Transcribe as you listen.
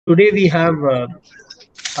Today we have a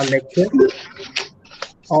lecture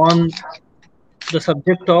on the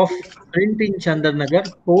subject of print in Chandernagore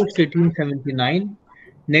post 1879,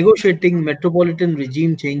 negotiating metropolitan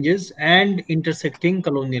regime changes and intersecting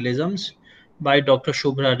colonialisms by Dr.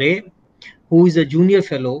 Shubhra Ray, who is a junior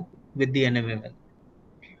fellow with the NMML.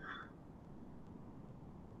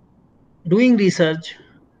 Doing research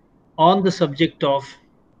on the subject of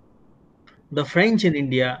the French in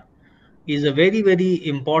India is a very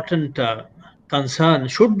important concern,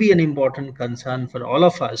 should be an important concern for all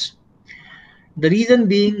of us. The reason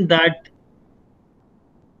being that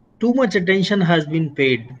too much attention has been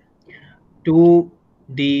paid to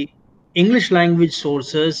the English language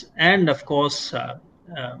sources, and of course,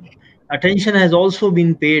 attention has also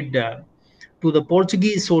been paid to the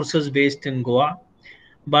Portuguese sources based in Goa,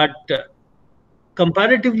 but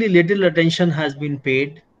comparatively little attention has been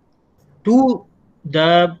paid to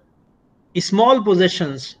the small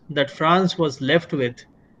possessions that France was left with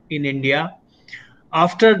in India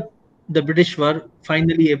after the British were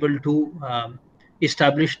finally able to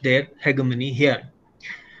establish their hegemony here.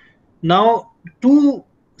 Now, two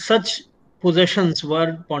such possessions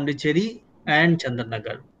were Pondicherry and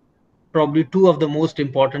Chandernagore, probably two of the most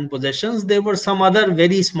important possessions. There were some other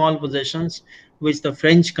very small possessions which the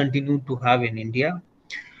French continued to have in India.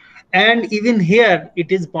 And even here,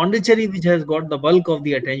 it is Pondicherry which has got the bulk of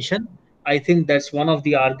the attention. I think that's one of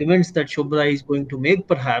the arguments that Shubhra is going to make,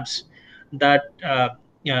 perhaps, that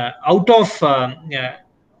out of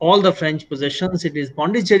all the French possessions, it is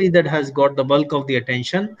Pondicherry that has got the bulk of the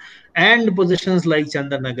attention, and possessions like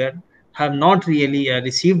Chandernagore have not really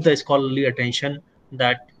received the scholarly attention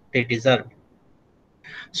that they deserve.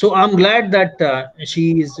 So I'm glad that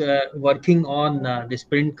she is working on this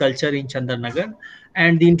print culture in Chandernagore.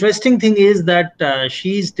 And the interesting thing is that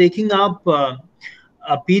she is taking up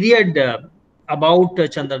a period about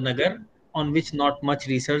Chandernagore on which not much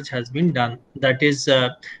research has been done. That is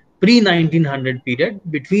pre-1900 period,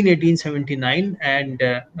 between 1879 and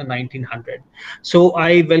 1900. So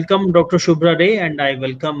I welcome Dr. Shubhra Ray, and I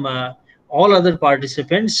welcome all other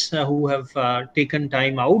participants who have taken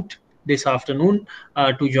time out this afternoon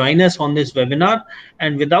to join us on this webinar.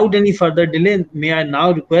 And without any further delay, may I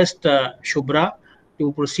now request Shubhra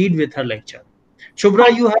to proceed with her lecture.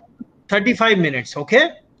 Shubhra, you have 35 minutes,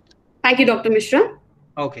 okay? Thank you, Dr. Mishra.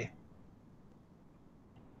 Okay.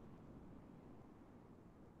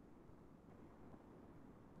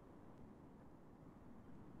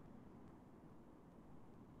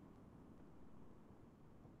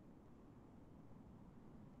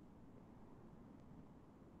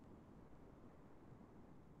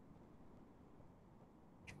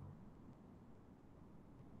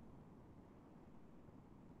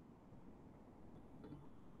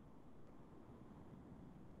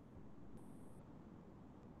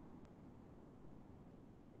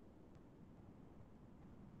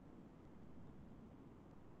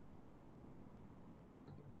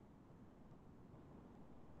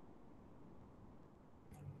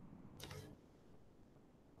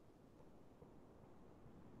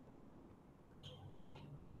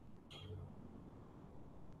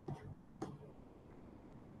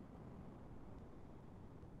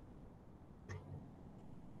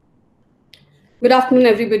 Good afternoon,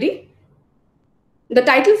 everybody. The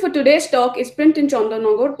title for today's talk is Print in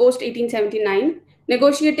Chandernagore post 1879,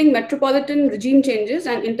 Negotiating Metropolitan Regime Changes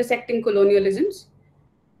and Intersecting Colonialisms.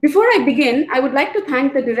 Before I begin, I would like to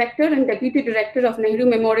thank the Director and Deputy Director of Nehru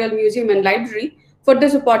Memorial Museum and Library for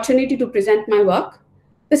this opportunity to present my work.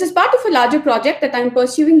 This is part of a larger project that I'm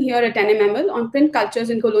pursuing here at NMML on print cultures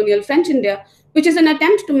in colonial French India, which is an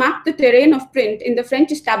attempt to map the terrain of print in the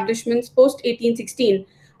French establishments post 1816,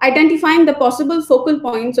 identifying the possible focal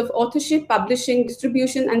points of authorship, publishing,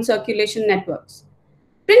 distribution, and circulation networks.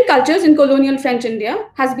 Print cultures in colonial French India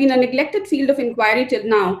has been a neglected field of inquiry till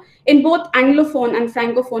now in both Anglophone and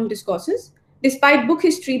Francophone discourses, despite book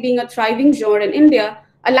history being a thriving genre in India,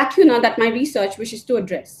 a lacuna that my research wishes to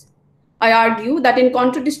address. I argue that in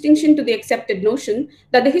contradistinction to the accepted notion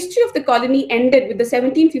that the history of the colony ended with the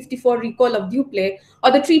 1754 recall of Dupleix or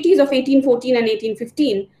the treaties of 1814 and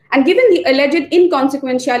 1815, and given the alleged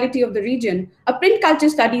inconsequentiality of the region, a print culture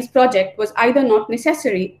studies project was either not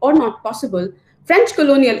necessary or not possible. French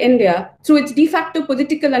colonial India, through its de facto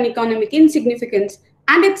political and economic insignificance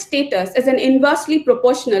and its status as an inversely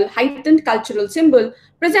proportional heightened cultural symbol,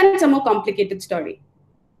 presents a more complicated story.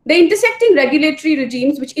 The intersecting regulatory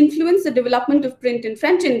regimes which influence the development of print in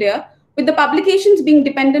French India, with the publications being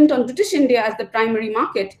dependent on British India as the primary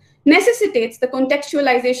market, necessitates the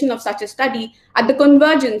contextualization of such a study at the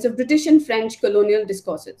convergence of British and French colonial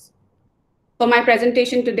discourses. For my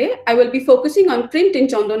presentation today, I will be focusing on print in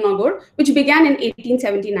Chandernagore, which began in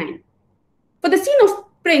 1879. For the scene of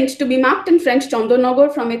print to be mapped in French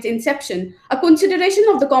Chandernagore from its inception, a consideration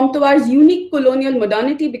of the comptoir's unique colonial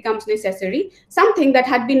modernity becomes necessary, something that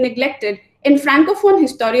had been neglected in Francophone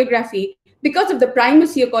historiography because of the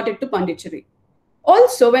primacy accorded to Pondicherry.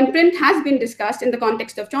 Also, when print has been discussed in the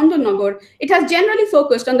context of Chandernagore, it has generally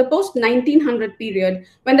focused on the post-1900 period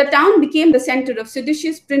when the town became the center of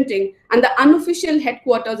seditious printing and the unofficial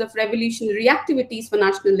headquarters of revolutionary activities for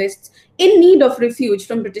nationalists in need of refuge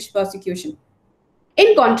from British persecution.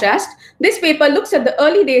 In contrast, this paper looks at the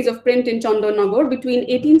early days of print in Chandernagore between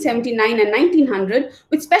 1879 and 1900,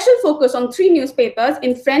 with special focus on three newspapers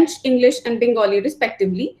in French, English, and Bengali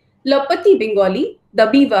respectively, Le Petit Bengali, The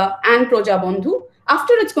Beaver, and Projabandhu,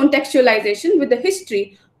 after its contextualization with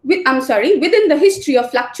within the history of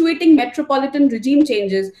fluctuating metropolitan regime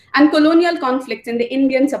changes and colonial conflicts in the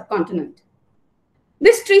Indian subcontinent.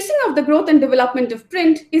 This tracing of the growth and development of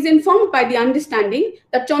print is informed by the understanding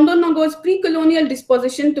that Chandernagore's pre-colonial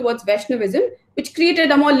disposition towards Vaishnavism, which created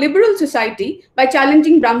a more liberal society by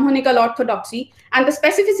challenging Brahmanical orthodoxy, and the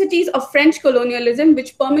specificities of French colonialism,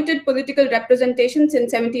 which permitted political representation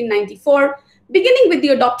since 1794, beginning with the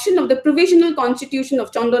adoption of the Provisional Constitution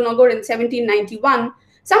of Chandernagore in 1791,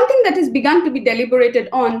 something that has begun to be deliberated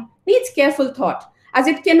on, needs careful thought, as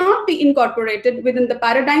it cannot be incorporated within the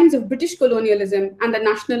paradigms of British colonialism and the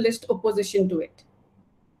nationalist opposition to it.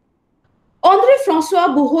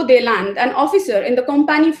 André-François Bureau-Deslandes, an officer in the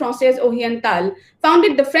Compagnie Française Orientale,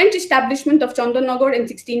 founded the French establishment of Chandernagore in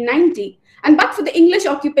 1690, and but for the English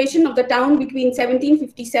occupation of the town between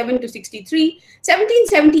 1757 to 63,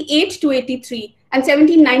 1778 to 83, and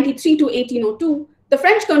 1793 to 1802, the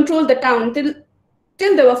French controlled the town till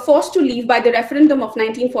they were forced to leave by the referendum of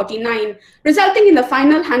 1949, resulting in the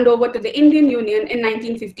final handover to the Indian Union in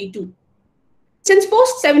 1952. Since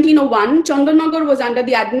post-1701, Chandernagore was under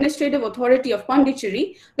the administrative authority of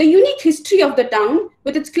Pondicherry, the unique history of the town,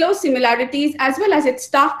 with its close similarities as well as its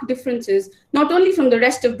stark differences, not only from the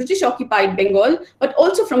rest of British-occupied Bengal, but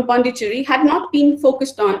also from Pondicherry, had not been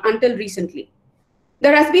focused on until recently.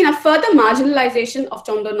 There has been a further marginalization of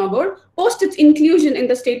Chandernagore post its inclusion in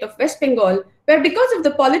the state of West Bengal, where because of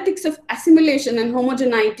the politics of assimilation and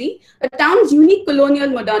homogeneity, a town's unique colonial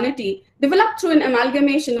modernity, developed through an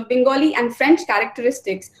amalgamation of Bengali and French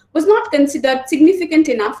characteristics, was not considered significant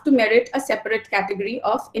enough to merit a separate category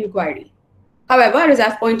of inquiry. However, as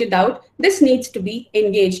I've pointed out, this needs to be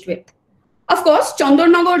engaged with. Of course,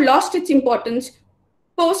 Chandernagore lost its importance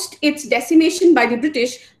post its decimation by the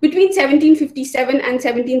British between 1757 and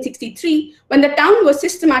 1763, when the town was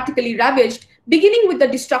systematically ravaged, beginning with the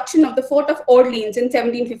destruction of the fort of Orleans in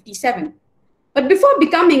 1757. But before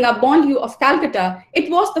becoming a banlieue of Calcutta,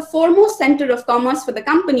 it was the foremost center of commerce for the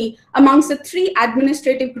company amongst the three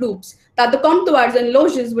administrative groups that the comptoirs and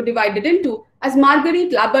loges were divided into, as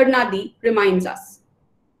Marguerite Labernadi reminds us.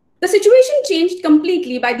 The situation changed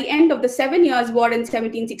completely by the end of the 7 Years' War in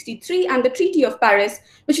 1763 and the Treaty of Paris,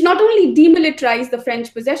 which not only demilitarized the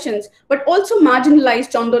French possessions, but also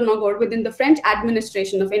marginalized Chandernagore within the French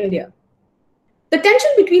administration of India. The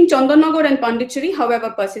tension between Chandernagore and Pondicherry,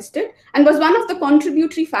 however, persisted and was one of the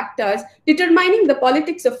contributory factors determining the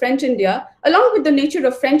politics of French India, along with the nature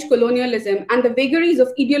of French colonialism and the vagaries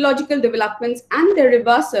of ideological developments and their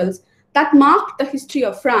reversals that marked the history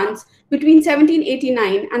of France between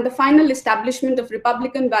 1789 and the final establishment of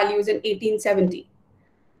republican values in 1870.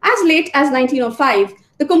 As late as 1905,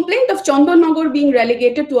 the complaint of Chandernagore being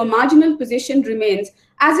relegated to a marginal position remains,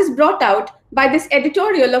 as is brought out by this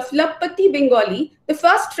editorial of Le Petit Bengali, the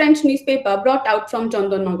first French newspaper brought out from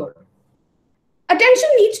Chandernagore. Attention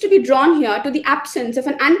needs to be drawn here to the absence of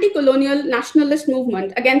an anti-colonial nationalist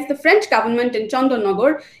movement against the French government in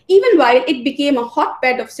Chandernagore, even while it became a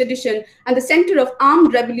hotbed of sedition and the center of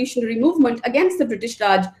armed revolutionary movement against the British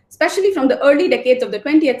Raj, especially from the early decades of the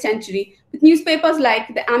 20th century, with newspapers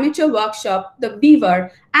like the Amateur Workshop, the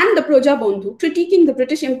Beaver, and the Projabandhu critiquing the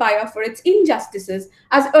British Empire for its injustices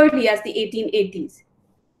as early as the 1880s.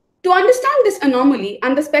 To understand this anomaly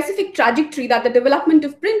and the specific trajectory that the development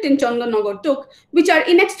of print in Chandernagore took, which are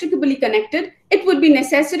inextricably connected, it would be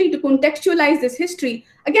necessary to contextualize this history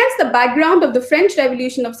against the background of the French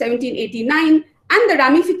Revolution of 1789 and the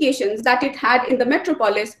ramifications that it had in the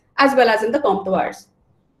metropolis as well as in the comptoirs.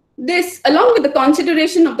 This, along with the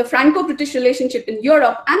consideration of the Franco-British relationship in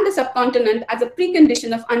Europe and the subcontinent as a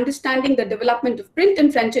precondition of understanding the development of print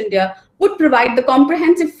in French India, would provide the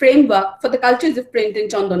comprehensive framework for the cultures of print in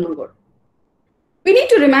Chandernagore. We need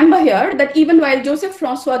to remember here that even while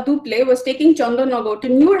Joseph-François Dupleix was taking Chandernagore to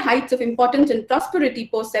newer heights of importance and prosperity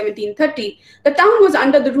post-1730, the town was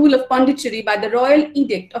under the rule of Pondicherry by the Royal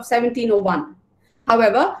Edict of 1701.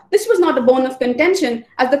 However, this was not a bone of contention,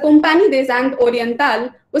 as the Compagnie des Indes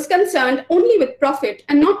Orientales was concerned only with profit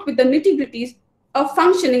and not with the nitty-gritties of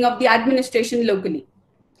functioning of the administration locally.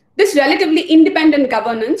 This relatively independent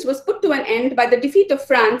governance was put to an end by the defeat of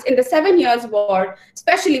France in the 7 Years' War,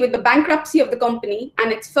 especially with the bankruptcy of the company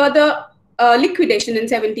and its further liquidation in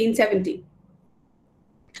 1770.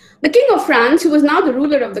 The King of France, who was now the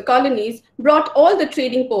ruler of the colonies, brought all the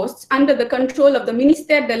trading posts under the control of the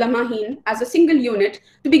Ministère de la Marine as a single unit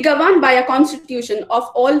to be governed by a constitution of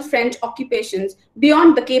all French occupations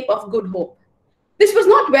beyond the Cape of Good Hope. This was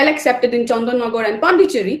not well accepted in Chandernagore and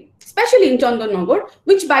Pondicherry, especially in Chandernagore,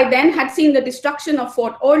 which by then had seen the destruction of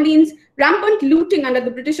Fort Orleans, rampant looting under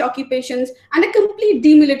the British occupations, and a complete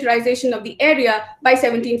demilitarization of the area by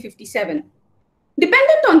 1757.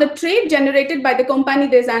 Dependent on the trade generated by the Compagnie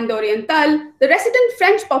des Indes Orientales, the resident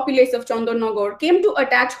French populace of Chandernagore came to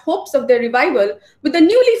attach hopes of their revival with the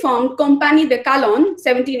newly formed Compagnie de Calonne,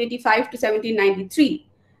 1785 to 1793.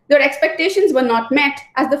 Their expectations were not met,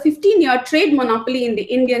 as the 15-year trade monopoly in the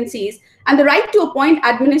Indian seas and the right to appoint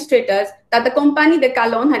administrators that the Compagnie de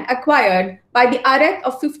Calonne had acquired by the arrêté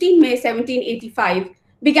of 15 May 1785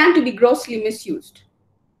 began to be grossly misused.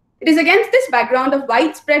 It is against this background of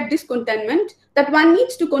widespread discontentment that one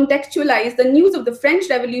needs to contextualize the news of the French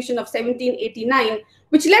Revolution of 1789,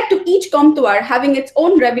 which led to each comptoir having its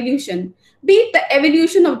own revolution, be it the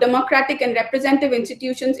evolution of democratic and representative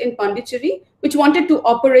institutions in Pondicherry, which wanted to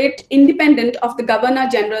operate independent of the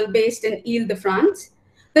Governor-General based in Ile-de-France,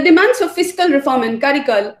 the demands for fiscal reform in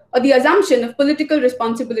Karikal, or the assumption of political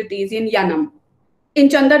responsibilities in Yanam. In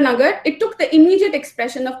Chandernagore, it took the immediate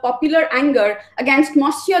expression of popular anger against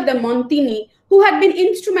Monsieur de Montigny, who had been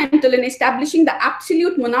instrumental in establishing the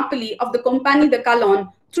absolute monopoly of the Compagnie de Calonne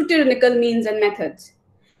through tyrannical means and methods.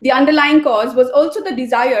 The underlying cause was also the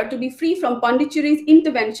desire to be free from Pondicherry's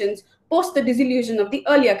interventions post the dissolution of the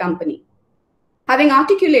earlier company. Having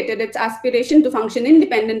articulated its aspiration to function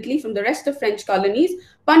independently from the rest of French colonies,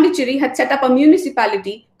 Pondicherry had set up a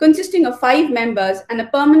municipality consisting of 5 members and a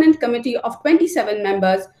permanent committee of 27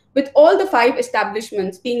 members, with all the 5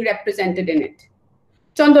 establishments being represented in it.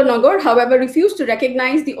 Chandernagore, however, refused to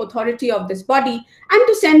recognize the authority of this body and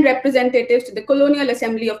to send representatives to the Colonial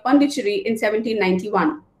Assembly of Pondicherry in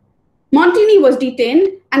 1791. Montigny was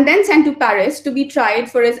detained and then sent to Paris to be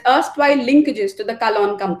tried for his erstwhile linkages to the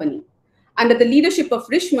Calonne Company. Under the leadership of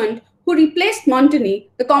Richmond, who replaced Montigny,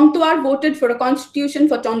 the Comptoir voted for a constitution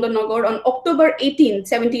for Chandernagore on October 18,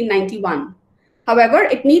 1791. However,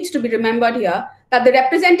 it needs to be remembered here that the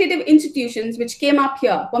representative institutions which came up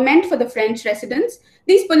here were meant for the French residents.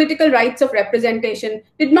 These political rights of representation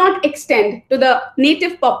did not extend to the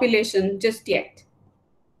native population just yet.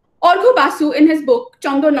 Orgo Basu, in his book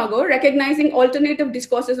Chandernagore, Recognizing Alternative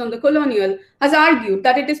Discourses on the Colonial, has argued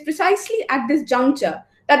that it is precisely at this juncture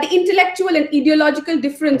that the intellectual and ideological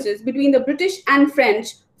differences between the British and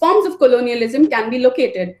French forms of colonialism can be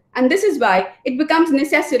located, and this is why it becomes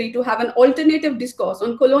necessary to have an alternative discourse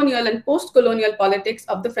on colonial and post-colonial politics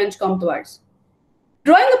of the French comptoirs.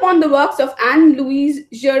 Drawing upon the works of Anne-Louise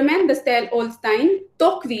Germaine de Staël-Holstein,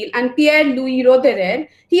 Tocqueville, and Pierre-Louis Roederer,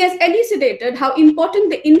 he has elucidated how important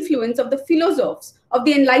the influence of the philosophers of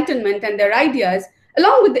the Enlightenment and their ideas,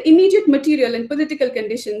 along with the immediate material and political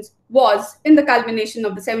conditions, was in the culmination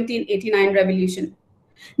of the 1789 revolution.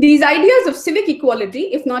 These ideas of civic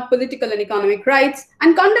equality, if not political and economic rights,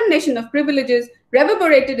 and condemnation of privileges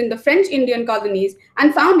reverberated in the French Indian colonies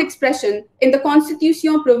and found expression in the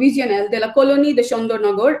Constitution Provisionnelle de la Colonie de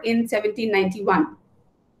Chandernagore in 1791.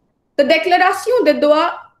 The Déclaration des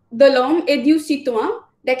droits de l'homme et du citoyen,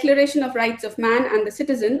 Declaration of Rights of Man and the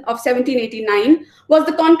Citizen of 1789, was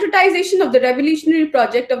the concretization of the revolutionary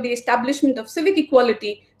project of the establishment of civic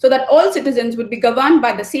equality so that all citizens would be governed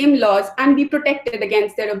by the same laws and be protected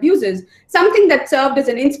against their abuses, something that served as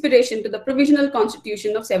an inspiration to the Provisional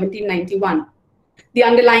Constitution of 1791. The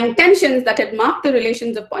underlying tensions that had marked the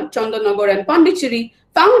relations of Chandernagore and Pondicherry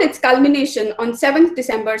found its culmination on 7th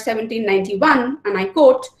December 1791, and I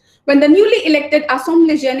quote, when the newly elected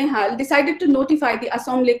Assemblée Générale decided to notify the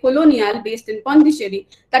Assemblée Coloniale based in Pondicherry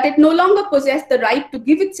that it no longer possessed the right to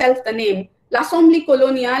give itself the name l'Assemblée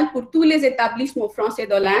Coloniale pour tous les établissements français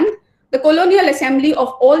d'Hollande, the colonial assembly of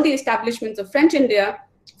all the establishments of French India,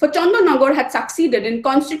 for Chandernagore had succeeded in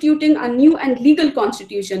constituting a new and legal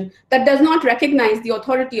constitution that does not recognize the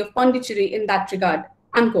authority of Pondicherry in that regard,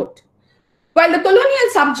 unquote. While the colonial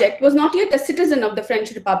subject was not yet a citizen of the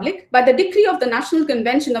French Republic, by the decree of the National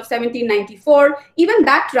Convention of 1794, even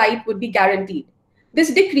that right would be guaranteed.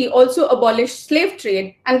 This decree also abolished slave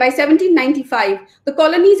trade, and by 1795, the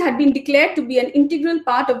colonies had been declared to be an integral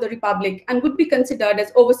part of the Republic and would be considered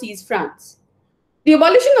as overseas France. The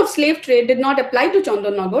abolition of slave trade did not apply to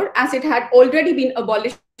Chandernagore, as it had already been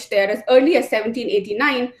abolished there as early as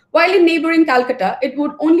 1789, while in neighboring Calcutta, it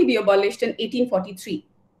would only be abolished in 1843.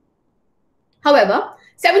 However,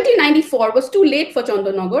 1794 was too late for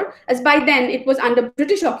Chandernagore, as by then it was under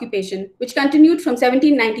British occupation, which continued from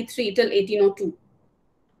 1793 till 1802.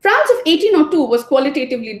 France of 1802 was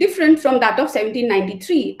qualitatively different from that of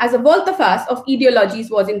 1793, as a volte-face of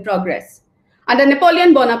ideologies was in progress. Under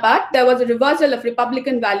Napoleon Bonaparte, there was a reversal of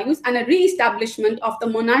republican values and a re-establishment of the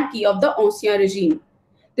monarchy of the Ancien regime.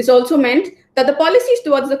 This also meant that the policies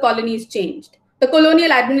towards the colonies changed. The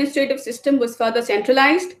colonial administrative system was further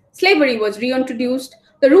centralized, slavery was reintroduced,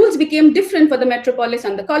 the rules became different for the metropolis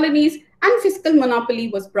and the colonies, and fiscal monopoly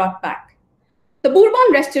was brought back. The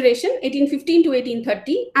Bourbon Restoration, 1815 to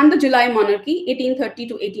 1830, and the July Monarchy, 1830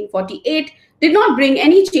 to 1848, did not bring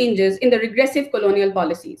any changes in the regressive colonial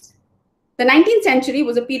policies. The 19th century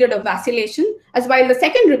was a period of vacillation, as while the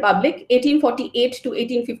Second Republic, 1848 to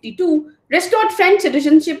 1852, restored French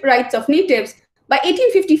citizenship rights of natives, by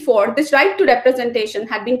 1854, this right to representation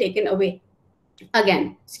had been taken away.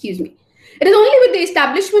 Again, excuse me. It is only with the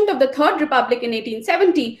establishment of the Third Republic in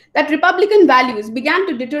 1870 that republican values began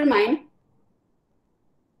to determine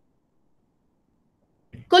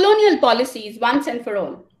colonial policies once and for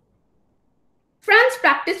all. France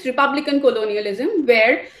practiced republican colonialism,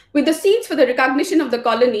 where, with the seeds for the recognition of the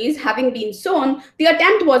colonies having been sown, the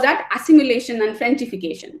attempt was at assimilation and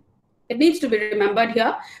Frenchification. It needs to be remembered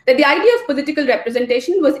here that the idea of political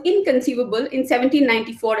representation was inconceivable in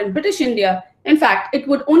 1794 in British India. In fact, it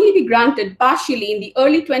would only be granted partially in the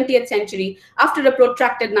early 20th century after a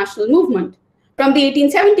protracted national movement. From the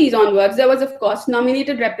 1870s onwards, there was, of course,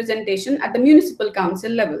 nominated representation at the municipal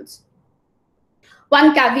council levels.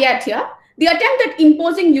 One caveat here: the attempt at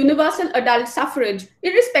imposing universal adult suffrage,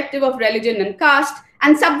 irrespective of religion and caste,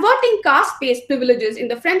 and subverting caste-based privileges in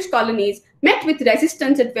the French colonies met with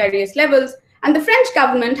resistance at various levels, and the French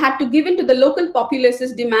government had to give in to the local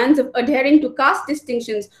populace's demands of adhering to caste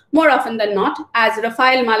distinctions more often than not, as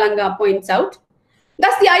Rafael Malanga points out.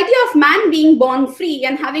 Thus, the idea of man being born free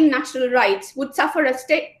and having natural rights would suffer a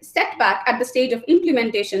setback at the stage of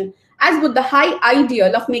implementation, as would the high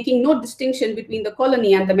ideal of making no distinction between the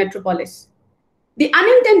colony and the metropolis. The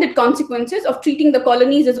unintended consequences of treating the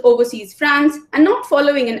colonies as overseas France and not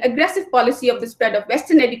following an aggressive policy of the spread of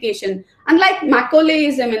Western education, unlike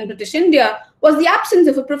Macaulayism in British India, was the absence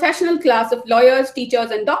of a professional class of lawyers,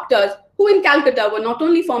 teachers, and doctors who in Calcutta were not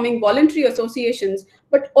only forming voluntary associations,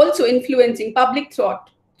 but also influencing public thought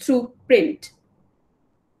through print.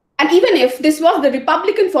 And even if this was the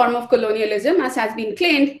republican form of colonialism, as has been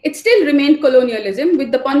claimed, it still remained colonialism,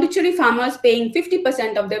 with the Pondicherry farmers paying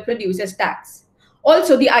 50% of their produce as tax.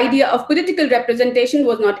 Also, the idea of political representation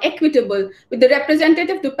was not equitable, with the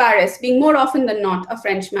representative to Paris being more often than not a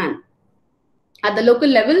Frenchman. At the local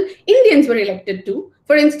level, Indians were elected too.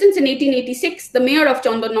 For instance, in 1886, the mayor of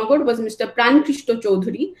Chandernagore was Mr. Pran Krishto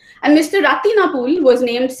Chaudhary, and Mr. Ratinapul was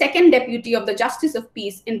named second deputy of the Justice of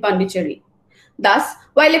Peace in Pondicherry. Thus,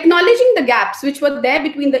 while acknowledging the gaps which were there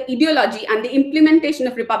between the ideology and the implementation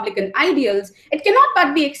of republican ideals, it cannot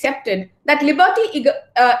but be accepted that liberty,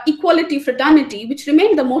 equality, fraternity, which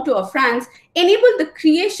remained the motto of France, enabled the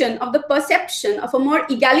creation of the perception of a more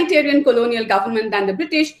egalitarian colonial government than the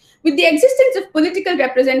British, with the existence of political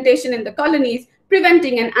representation in the colonies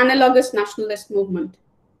preventing an analogous nationalist movement.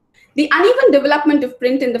 The uneven development of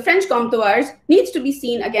print in the French comptoirs needs to be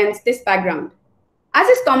seen against this background. As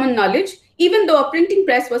is common knowledge, even though a printing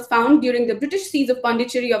press was found during the British siege of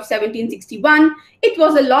Pondicherry of 1761, it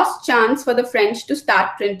was a lost chance for the French to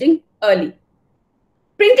start printing early.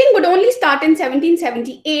 Printing would only start in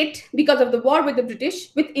 1778 because of the war with the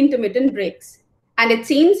British, with intermittent breaks. And it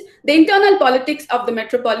seems the internal politics of the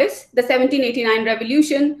metropolis, the 1789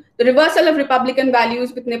 revolution, the reversal of republican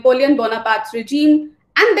values with Napoleon Bonaparte's regime,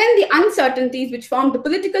 and then the uncertainties which formed the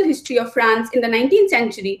political history of France in the 19th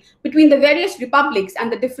century between the various republics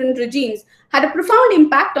and the different regimes had a profound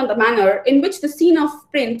impact on the manner in which the scene of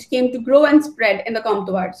print came to grow and spread in the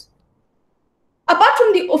comptoirs. Apart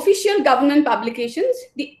from the official government publications,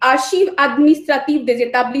 the Archives administratives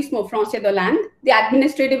des établissements français de l'Inde, the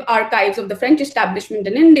administrative archives of the French establishment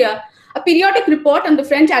in India, a periodic report on the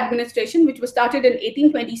French administration, which was started in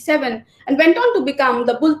 1827 and went on to become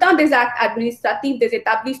the Bulletin des actes administratifs des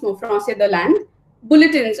établissements français de l'Inde,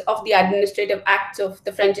 bulletins of the administrative acts of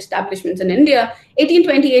the French establishments in India,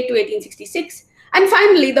 1828 to 1866. And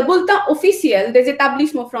finally, the Bulletin officiel des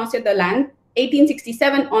établissements français de l'Inde,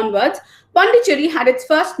 1867 onwards. Pondicherry had its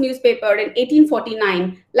first newspaper in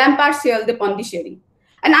 1849, L'Impartial de Pondicherry.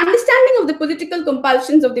 An understanding of the political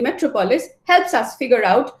compulsions of the metropolis helps us figure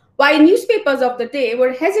out why newspapers of the day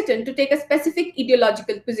were hesitant to take a specific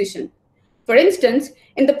ideological position. For instance,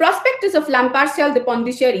 in the prospectus of L'Impartial de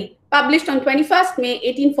Pondicherry, published on 21st May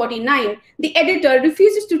 1849, the editor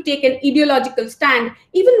refuses to take an ideological stand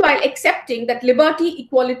even while accepting that liberty,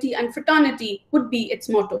 equality, and fraternity would be its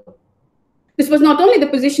motto. This was not only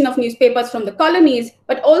the position of newspapers from the colonies,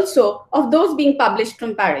 but also of those being published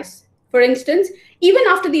from Paris. For instance, even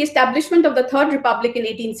after the establishment of the Third Republic in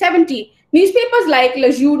 1870, newspapers like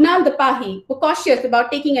Le Journal de Paris were cautious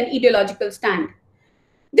about taking an ideological stand.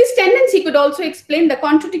 This tendency could also explain the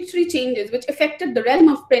contradictory changes which affected the realm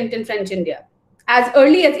of print in French India. As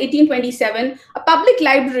early as 1827, a public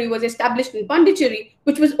library was established in Pondicherry,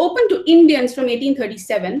 which was open to Indians from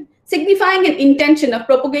 1837, signifying an intention of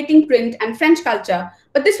propagating print and French culture,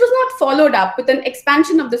 but this was not followed up with an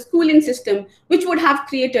expansion of the schooling system, which would have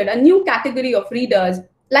created a new category of readers,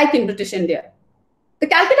 like in British India. The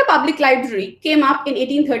Calcutta Public Library came up in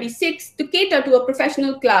 1836 to cater to a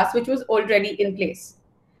professional class which was already in place.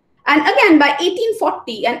 And again, by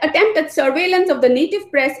 1840, an attempt at surveillance of the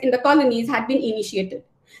native press in the colonies had been initiated.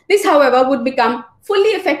 This, however, would become fully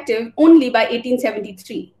effective only by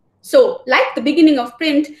 1873. So, like the beginning of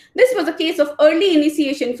print, this was a case of early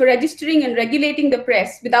initiation for registering and regulating the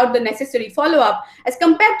press without the necessary follow-up as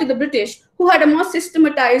compared to the British, who had a more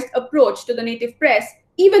systematized approach to the native press,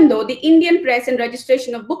 even though the Indian Press and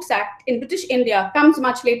Registration of Books Act in British India comes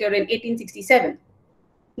much later in 1867.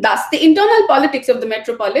 Thus, the internal politics of the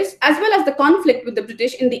metropolis, as well as the conflict with the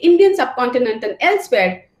British in the Indian subcontinent and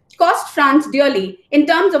elsewhere, cost France dearly in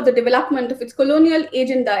terms of the development of its colonial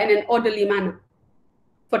agenda in an orderly manner.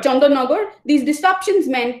 For Chandernagore, these disruptions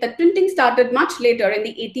meant that printing started much later in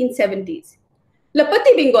the 1870s. Le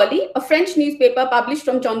Petit Bengali, a French newspaper published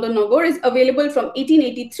from Chandernagore, is available from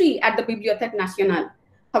 1883 at the Bibliothèque Nationale.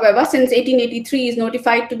 However, since 1883 is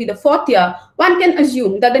notified to be the fourth year, one can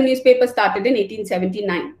assume that the newspaper started in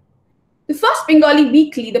 1879. The first Bengali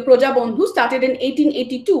weekly, the Projabandhu, started in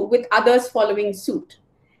 1882, with others following suit.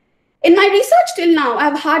 In my research till now, I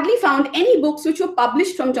have hardly found any books which were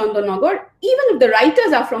published from Chandernagore. Even if the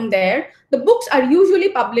writers are from there, the books are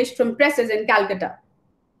usually published from presses in Calcutta.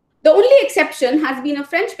 The only exception has been a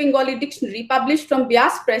French Bengali dictionary published from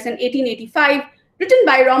Vyas Press in 1885, written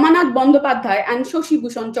by Ramanath Bandopadhyay and Shoshi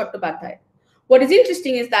Bhushan Chattopadhyay. What is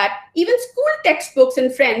interesting is that even school textbooks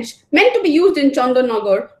in French meant to be used in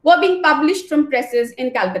Chandernagore were being published from presses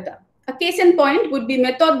in Calcutta. A case in point would be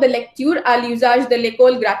Méthode de lecture à l'usage de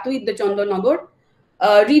l'école gratuite de Chandernagore,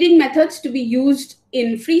 reading methods to be used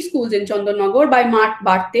in free schools in Chandernagore by Marc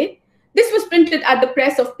Barthe. This was printed at the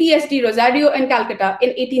press of PSD Rosario in Calcutta in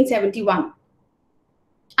 1871.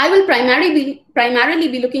 I will primarily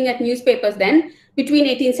be looking at newspapers then, between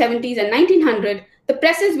 1870s and 1900, the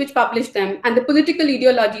presses which published them, and the political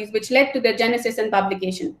ideologies which led to their genesis and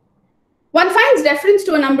publication. One finds reference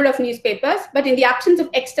to a number of newspapers, but in the absence of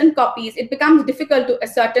extant copies, it becomes difficult to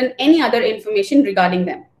ascertain any other information regarding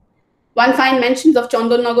them. One finds mentions of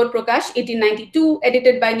Chandernagore Prakash, 1892,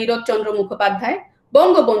 edited by Nirod Chandra Mukhopadhyay,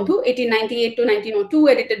 Bongo Bandhu, 1898 to 1902,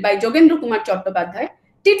 edited by Jogendra Kumar Chattopadhyay,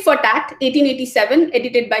 Tit for Tat, 1887,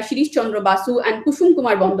 edited by Shirish Chandra Basu and Kushum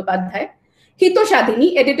Kumar Bandopadhyay, Hito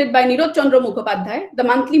Shadhini, edited by Nirod Chandra Mukhopadhyay, the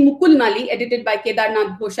monthly Mukul Mali, edited by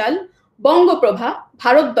Kedarnath Ghoshal, Bongo Prabha,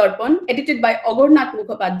 Bharat Darpan, edited by Agornath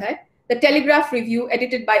Mukhopadhyay, the Telegraph Review,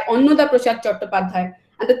 edited by Annoda Prasad Chattopadhyay,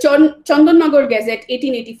 and the Chandernagore Gazette,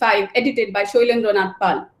 1885, edited by Shoilendranath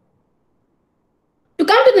Pal. To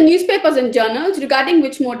come to the newspapers and journals regarding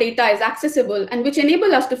which more data is accessible and which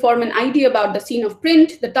enable us to form an idea about the scene of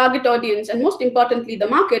print, the target audience, and most importantly, the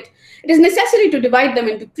market, it is necessary to divide them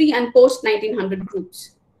into pre- and post-1900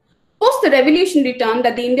 groups. Post the revolutionary turn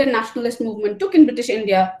that the Indian nationalist movement took in British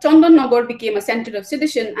India, Chandernagore became a center of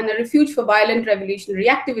sedition and a refuge for violent revolutionary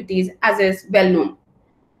activities, as is well known.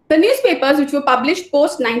 The newspapers which were published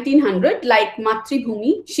post-1900, like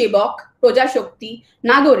Matribhumi, Shebok, Proja Shakti,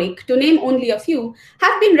 Nagorik, to name only a few,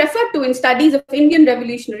 have been referred to in studies of Indian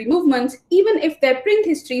revolutionary movements, even if their print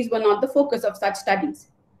histories were not the focus of such studies.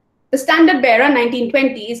 The Standard Bearer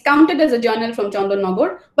 1920 is counted as a journal from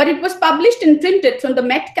Chandernagore, but it was published and printed from the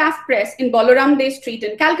Metcalfe Press in Balaram Day Street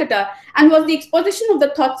in Calcutta and was the exposition of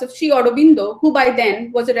the thoughts of Sri Aurobindo, who by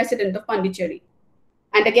then was a resident of Pondicherry.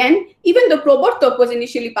 And again, even though Probortok was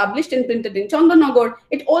initially published and printed in Chandernagore,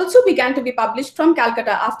 it also began to be published from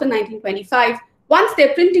Calcutta after 1925 once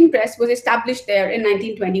their printing press was established there in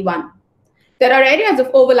 1921. There are areas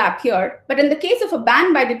of overlap here, but in the case of a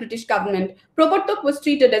ban by the British government, Propertok was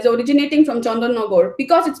treated as originating from Chandernagore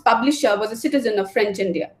because its publisher was a citizen of French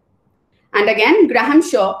India. And again, Graham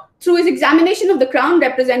Shaw, through his examination of the Crown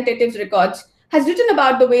representative's records, has written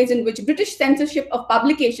about the ways in which British censorship of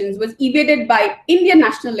publications was evaded by Indian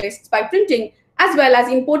nationalists by printing as well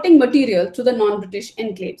as importing material to the non-British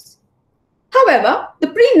enclaves. However, the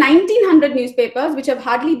pre-1900 newspapers, which have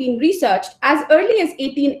hardly been researched as early as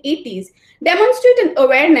 1880s, demonstrate an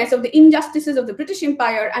awareness of the injustices of the British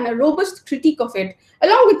Empire and a robust critique of it,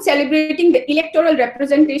 along with celebrating the electoral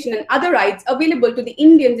representation and other rights available to the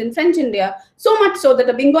Indians in French India, so much so that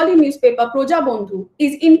the Bengali newspaper Projabondhu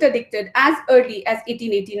is interdicted as early as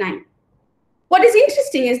 1889. What is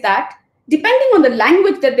interesting is that, depending on the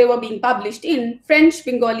language that they were being published in, French,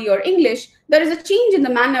 Bengali, or English, there is a change in the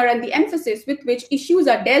manner and the emphasis with which issues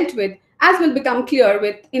are dealt with, as will become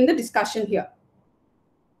clear in the discussion here.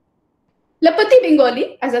 Le Petit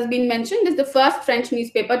Bengali, as has been mentioned, is the first French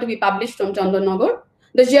newspaper to be published from Chandernagore.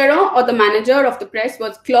 The gérant or the manager of the press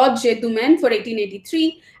was Claude G. Dumaine for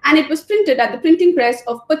 1883, and it was printed at the printing press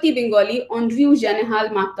of Petit Bengali on Rue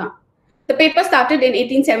Général Martin. The paper started in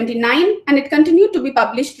 1879 and it continued to be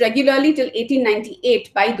published regularly till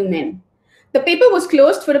 1898 by Dumaine. The paper was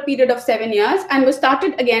closed for a period of 7 years and was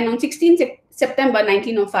started again on 16 September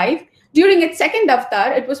 1905. During its second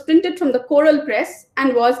avatar, it was printed from the Choral Press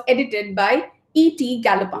and was edited by E.T.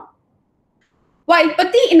 Galopin. While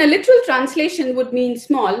petit in a literal translation would mean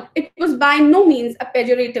small, it was by no means a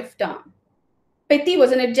pejorative term. Petit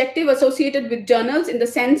was an adjective associated with journals in the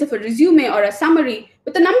sense of a resume or a summary,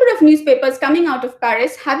 with a number of newspapers coming out of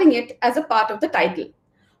Paris having it as a part of the title.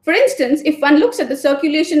 For instance, if one looks at the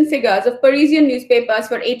circulation figures of Parisian newspapers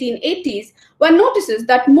for 1880s, one notices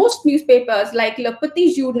that most newspapers like Le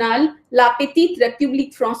Petit Journal, La Petite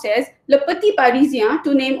République Française, Le Petit Parisien,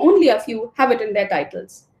 to name only a few, have it in their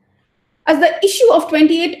titles. As the issue of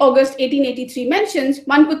 28 August 1883 mentions,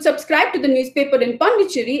 one could subscribe to the newspaper in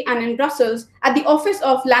Pondicherry and in Brussels at the office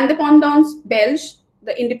of L'Indépendance Belge,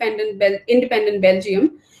 the independent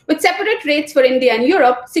Belgium, with separate rates for India and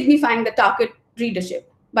Europe, signifying the target readership.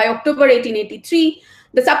 By October 1883,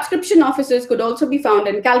 the subscription offices could also be found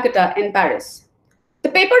in Calcutta and Paris. The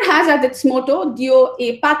paper has as its motto, Dio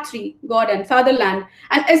et Patrie, God and Fatherland,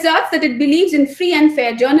 and asserts that it believes in free and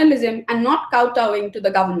fair journalism and not kowtowing to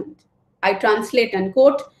the government. I translate and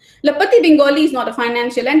quote, Le Petit Bengali is not a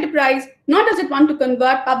financial enterprise, nor does it want to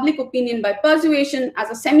convert public opinion by persuasion as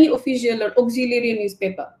a semi-official or auxiliary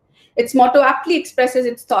newspaper. Its motto aptly expresses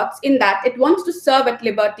its thoughts in that it wants to serve at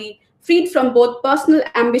liberty, freed from both personal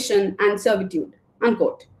ambition and servitude,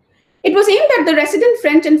 unquote. It was aimed at the resident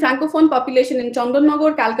French and Francophone population in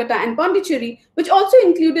Chandernagore, Calcutta, and Pondicherry, which also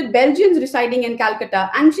included Belgians residing in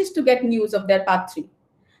Calcutta, anxious to get news of their patrie.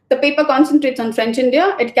 The paper concentrates on French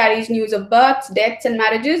India. It carries news of births, deaths, and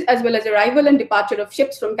marriages, as well as arrival and departure of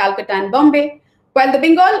ships from Calcutta and Bombay. While the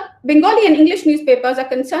Bengali and English newspapers are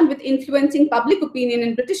concerned with influencing public opinion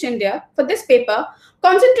in British India, for this paper,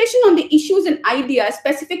 concentration on the issues and ideas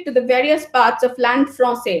specific to the various parts of land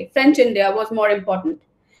français, French India, was more important.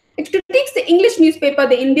 It critiques the English newspaper,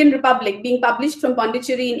 The Indian Republic, being published from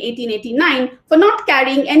Pondicherry in 1889 for not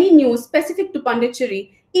carrying any news specific to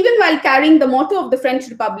Pondicherry, even while carrying the motto of the French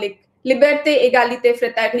Republic, Liberté, Égalité,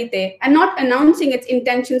 Fraternité, and not announcing its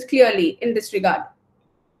intentions clearly in this regard.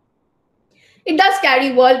 It does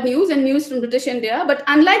carry world news and news from British India, but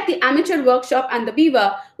unlike the Amateur Workshop and the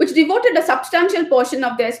Beaver, which devoted a substantial portion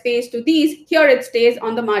of their space to these, here it stays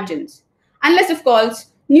on the margins. Unless, of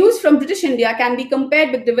course, news from British India can be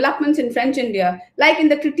compared with developments in French India, like in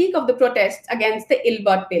the critique of the protests against the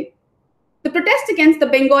Ilbert Bill. The protest against the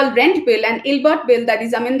Bengal Rent Bill and Ilbert Bill, that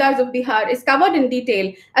is Zamindars of Bihar, is covered in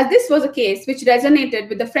detail, as this was a case which resonated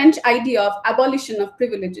with the French idea of abolition of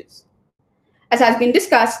privileges. As has been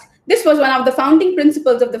discussed, this was one of the founding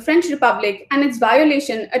principles of the French Republic, and its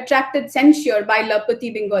violation attracted censure by Le Petit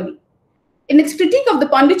Bengali. In its critique of the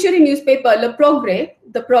Pondicherry newspaper Le Progrès,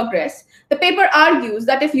 The Progress, the paper argues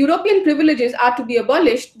that if European privileges are to be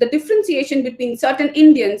abolished, the differentiation between certain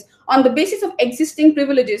Indians on the basis of existing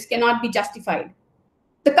privileges cannot be justified.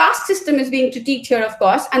 The caste system is being critiqued here, of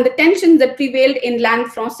course, and the tensions that prevailed in land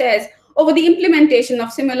française over the implementation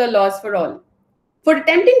of similar laws for all. For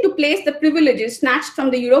attempting to place the privileges snatched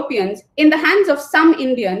from the Europeans in the hands of some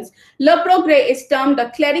Indians, Le Progrès is termed a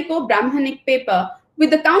clerico-Brahmanic paper, with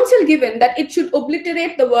the counsel given that it should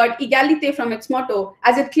obliterate the word égalité from its motto,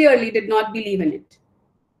 as it clearly did not believe in it.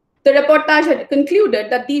 The reportage had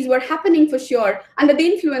concluded that these were happening for sure under the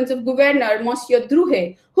influence of Governor Monsieur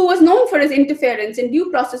Drouhet, who was known for his interference in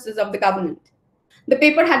due processes of the government. The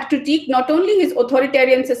paper had critiqued not only his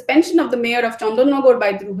authoritarian suspension of the mayor of Chandernagore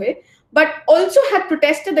by Druhe, but also had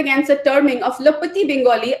protested against the terming of Le Petit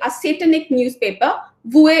Bengali, a satanic newspaper,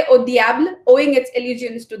 voué au diable, owing its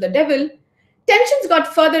allegiance to the devil. Tensions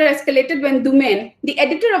got further escalated when Dumaine, the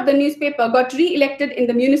editor of the newspaper, got re-elected in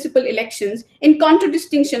the municipal elections in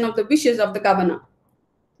contradistinction of the wishes of the governor.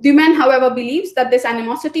 Dumaine, however, believes that this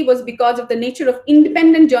animosity was because of the nature of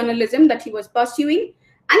independent journalism that he was pursuing,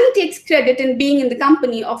 and he takes credit in being in the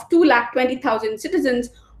company of 220,000 citizens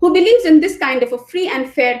who believes in this kind of a free and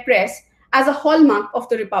fair press as a hallmark of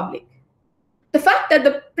the republic. The fact that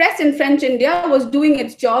the press in French India was doing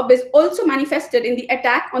its job is also manifested in the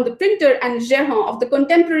attack on the printer and gérant of the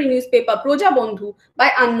contemporary newspaper Projabandhu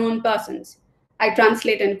by unknown persons. I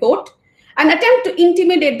translate and quote, "An attempt to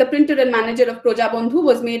intimidate the printer and manager of Projabandhu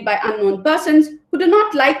was made by unknown persons who do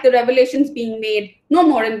not like the revelations being made no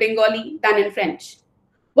more in Bengali than in French.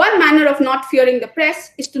 One manner of not fearing the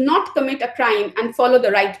press is to not commit a crime and follow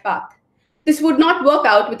the right path. This would not work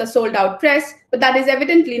out with a sold-out press, but that is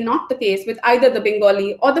evidently not the case with either the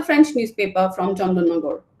Bengali or the French newspaper from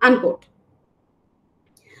Chandernagore." Unquote.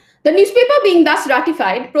 The newspaper being thus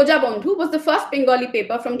ratified, Projabandhu was the first Bengali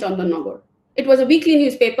paper from Chandernagore. It was a weekly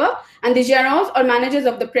newspaper, and the gérants or managers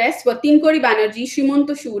of the press were Tinkori Banerjee,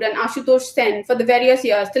 Srimanto Shur, and Ashutosh Sen for the various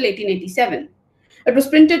years till 1887. It was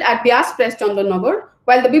printed at Vyas Press, Chandernagore,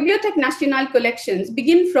 while the Bibliothèque Nationale collections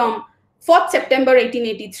begin from 4th September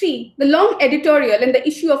 1883, the long editorial in the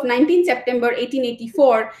issue of 19 September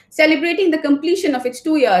 1884, celebrating the completion of its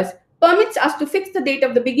 2 years, permits us to fix the date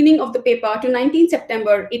of the beginning of the paper to 19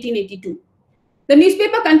 September 1882. The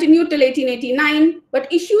newspaper continued till 1889,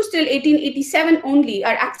 but issues till 1887 only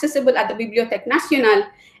are accessible at the Bibliothèque Nationale,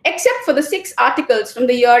 except for the 6 articles from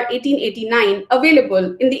the year 1889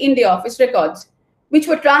 available in the India Office records, which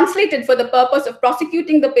were translated for the purpose of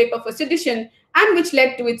prosecuting the paper for sedition and which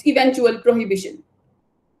led to its eventual prohibition.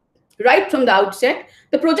 Right from the outset,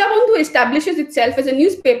 the Projabandhu establishes itself as a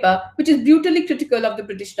newspaper which is brutally critical of the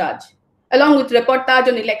British Raj. Along with reportage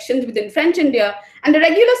on elections within French India and a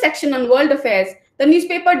regular section on world affairs, the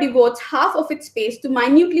newspaper devotes half of its space to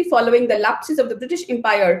minutely following the lapses of the British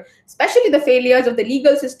Empire, especially the failures of the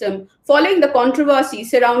legal system following the controversy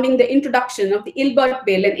surrounding the introduction of the Ilbert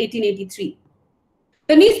Bill in 1883.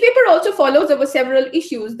 The newspaper also follows over several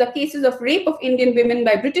issues the cases of rape of Indian women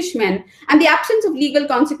by British men and the absence of legal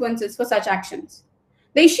consequences for such actions.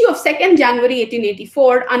 The issue of 2nd January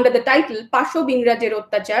 1884, under the title Pasho Bingrajer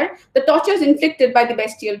Ottachar, the tortures inflicted by the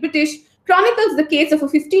bestial British, chronicles the case of a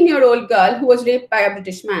 15-year-old girl who was raped by a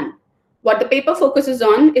British man. What the paper focuses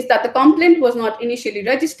on is that the complaint was not initially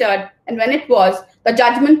registered, and when it was, the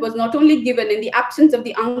judgment was not only given in the absence of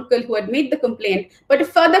the uncle who had made the complaint, but a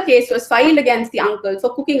further case was filed against the uncle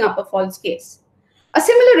for cooking up a false case. A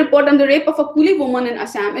similar report on the rape of a Kuli woman in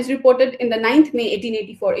Assam is reported in the 9th May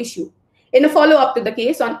 1884 issue. In a follow-up to the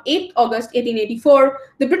case, on 8 August 1884,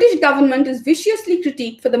 the British government is viciously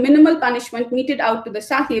critiqued for the minimal punishment meted out to the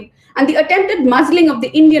Sahib and the attempted muzzling of the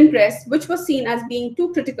Indian press, which was seen as being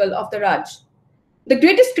too critical of the Raj. The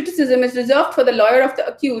greatest criticism is reserved for the lawyer of the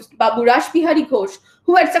accused, Babu Rashbihari Ghosh,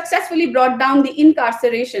 who had successfully brought down the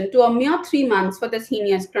incarceration to a mere 3 months for this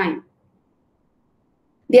heinous crime.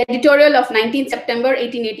 The editorial of 19 September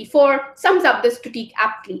 1884 sums up this critique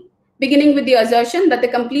aptly. Beginning with the assertion that the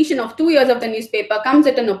completion of 2 years of the newspaper comes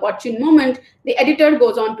at an opportune moment, the editor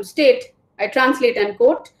goes on to state, I translate and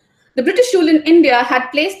quote, "The British rule in India had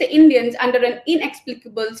placed the Indians under an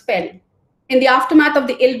inexplicable spell. In the aftermath of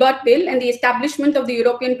the Ilbert Bill and the establishment of the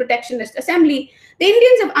European Protectionist Assembly, the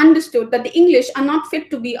Indians have understood that the English are not fit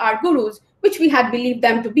to be our gurus, which we had believed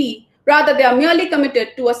them to be. Rather, they are merely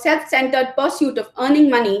committed to a self-centered pursuit of earning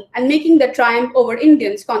money and making their triumph over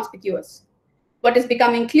Indians conspicuous. What is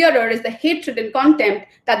becoming clearer is the hatred and contempt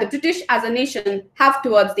that the British as a nation have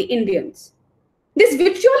towards the Indians." This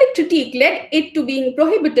vitriolic critique led it to being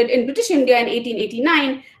prohibited in British India in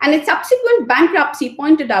 1889, and its subsequent bankruptcy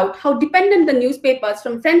pointed out how dependent the newspapers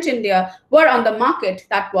from French India were on the market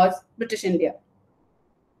that was British India.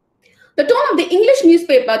 The tone of the English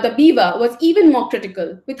newspaper, The Beaver, was even more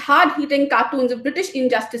critical, with hard-hitting cartoons of British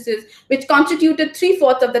injustices which constituted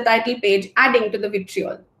 3/4 of the title page, adding to the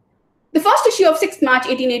vitriol. The first issue of 6th March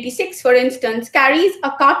 1886, for instance, carries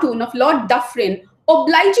a cartoon of Lord Dufferin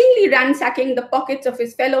obligingly ransacking the pockets of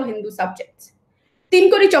his fellow Hindu subjects.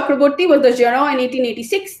 Tinkori Chakraborty was the gérant in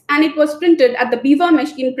 1886, and it was printed at the Beaver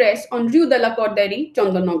Machine Press on Rue de la Corderie,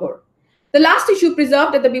 Chandernagore. The last issue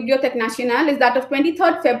preserved at the Bibliothèque Nationale is that of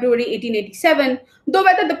 23rd February 1887, though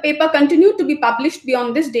whether the paper continued to be published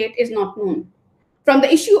beyond this date is not known. From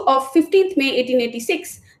the issue of 15th May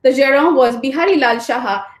 1886, The gerent was Bihari Lal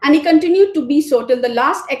Shaha, and he continued to be so till the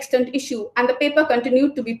last extant issue, and the paper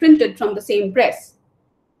continued to be printed from the same press.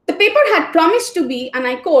 The paper had promised to be, and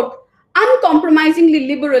I quote, uncompromisingly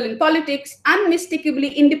liberal in politics, unmistakably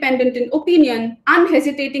independent in opinion,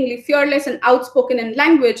 unhesitatingly fearless and outspoken in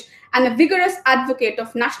language, and a vigorous advocate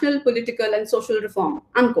of national, political, and social reform,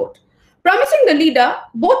 unquote. Promising the leader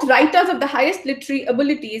both writers of the highest literary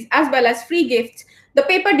abilities as well as free gifts, the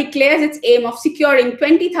paper declares its aim of securing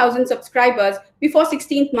 20,000 subscribers before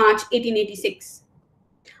 16th March 1886.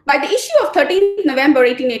 By the issue of 13th November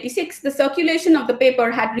 1886, the circulation of the paper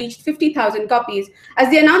had reached 50,000 copies, as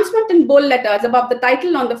the announcement in bold letters above the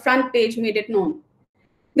title on the front page made it known.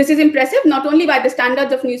 This is impressive not only by the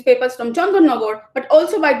standards of newspapers from Chandernagore, but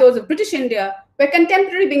also by those of British India, where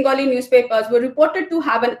contemporary Bengali newspapers were reported to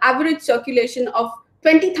have an average circulation of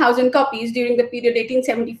 20,000 copies during the period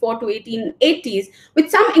 1874 to 1880s, with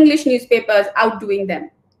some English newspapers outdoing them.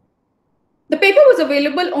 The paper was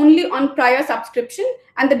available only on prior subscription,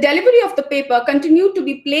 and the delivery of the paper continued to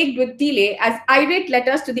be plagued with delay as irate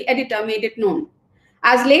letters to the editor made it known.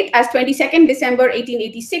 As late as 22nd December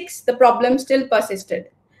 1886, the problem still persisted.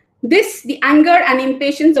 This, the anger and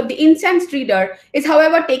impatience of the incensed reader, is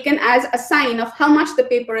however taken as a sign of how much the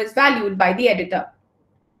paper is valued by the editor.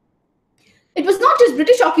 It was not just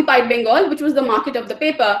British-occupied Bengal which was the market of the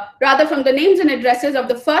paper. Rather, from the names and addresses of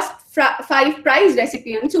the first 5 prize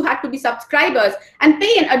recipients who had to be subscribers and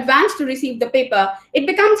pay in advance to receive the paper, it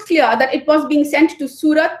becomes clear that it was being sent to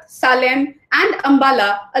Surat, Salem, and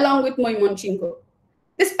Ambala along with Moimonchingko.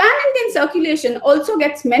 This pan-Indian circulation also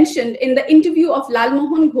gets mentioned in the interview of Lal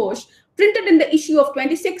Mohan Ghosh, printed in the issue of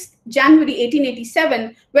 26 January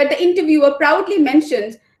 1887, where the interviewer proudly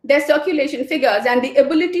mentions their circulation figures and the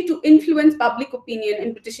ability to influence public opinion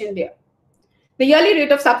in British India. The yearly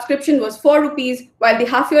rate of subscription was 4 rupees, while the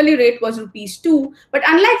half-yearly rate was rupees 2, but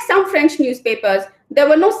unlike some French newspapers, there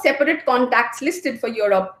were no separate contacts listed for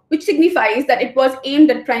Europe, which signifies that it was aimed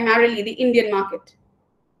at primarily the Indian market.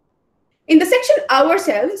 In the section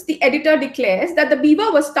Ourselves, the editor declares that the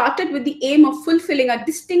Beaver was started with the aim of fulfilling a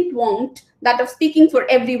distinct want, that of speaking for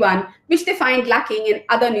everyone, which they find lacking in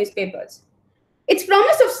other newspapers. Its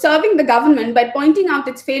promise of serving the government by pointing out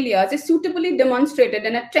its failures is suitably demonstrated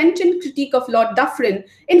in a trenchant critique of Lord Dufferin,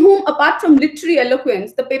 in whom, apart from literary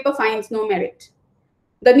eloquence, the paper finds no merit.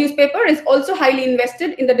 The newspaper is also highly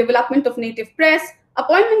invested in the development of native press,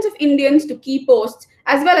 appointments of Indians to key posts,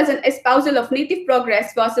 as well as an espousal of native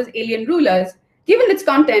progress versus alien rulers. Given its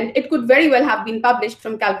content, it could very well have been published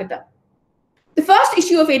from Calcutta. The first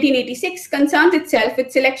issue of 1886 concerns itself with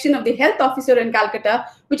selection of the health officer in Calcutta,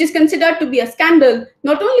 which is considered to be a scandal,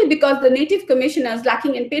 not only because the native commissioners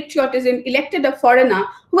lacking in patriotism elected a foreigner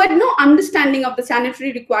who had no understanding of the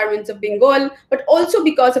sanitary requirements of Bengal, but also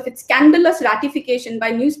because of its scandalous ratification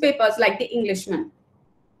by newspapers like the Englishman.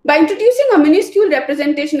 By introducing a minuscule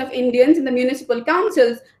representation of Indians in the municipal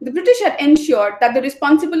councils, the British had ensured that the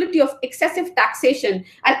responsibility of excessive taxation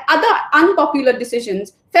and other unpopular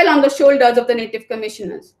decisions fell on the shoulders of the native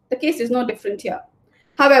commissioners. The case is no different here.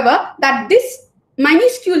 However, that this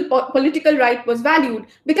minuscule political right was valued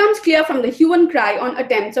becomes clear from the hue and cry on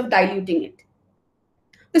attempts of diluting it.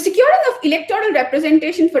 The securing of electoral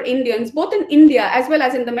representation for Indians, both in India as well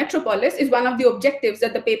as in the metropolis, is one of the objectives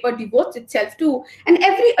that the paper devotes itself to, and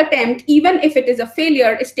every attempt, even if it is a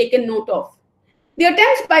failure, is taken note of. The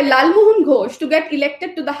attempts by Lal Mohan Ghosh to get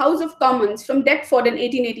elected to the House of Commons from Deptford in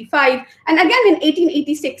 1885 and again in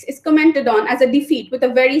 1886 is commented on as a defeat with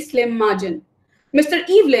a very slim margin. Mr.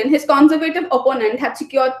 Evelyn, his conservative opponent, had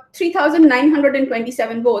secured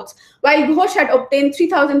 3,927 votes, while Ghosh had obtained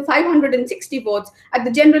 3,560 votes at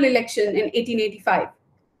the general election in 1885.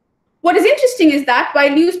 What is interesting is that while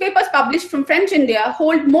newspapers published from French India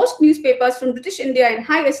hold most newspapers from British India in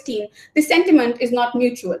high esteem, this sentiment is not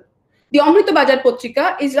mutual. The Amrita Bajar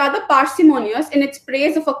Potrika is rather parsimonious in its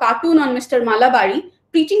praise of a cartoon on Mr. Malabari,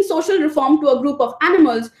 preaching social reform to a group of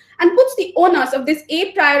animals, and puts the onus of this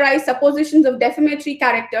a priori suppositions of defamatory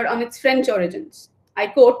character on its French origins. I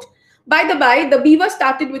quote, "By the by, the Beaver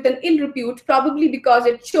started with an ill repute, probably because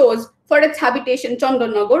it chose for its habitation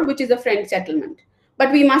Chandernagore, which is a French settlement.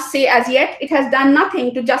 But we must say as yet, it has done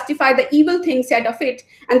nothing to justify the evil things said of it,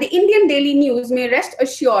 and the Indian Daily News may rest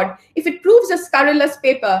assured, if it proves a scurrilous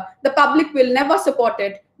paper, the public will never support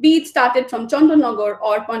it, be it started from Chandernagore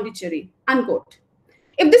or Pondicherry," unquote.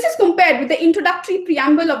 If this is compared with the introductory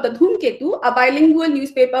preamble of the Dhumketu, a bilingual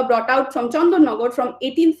newspaper brought out from Chandernagore from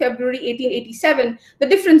 18 February 1887, the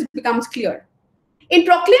difference becomes clear. In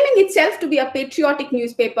proclaiming itself to be a patriotic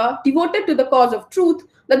newspaper devoted to the cause of truth,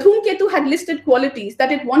 the Dhumketu had listed qualities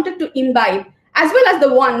that it wanted to imbibe as well as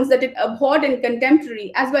the ones that it abhorred in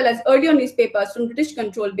contemporary as well as earlier newspapers from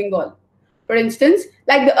British-controlled Bengal. For instance,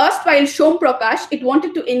 like the erstwhile Shom Prakash, it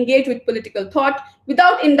wanted to engage with political thought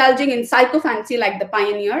without indulging in sycophancy like the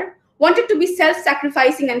Pioneer, wanted to be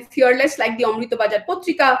self-sacrificing and fearless like the Amrita Bajar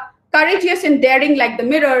Potrika, courageous and daring like the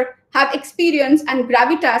Mirror, have experience and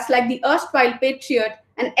gravitas like the erstwhile Patriot,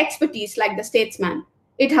 and expertise like the Statesman.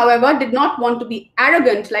 It, however, did not want to be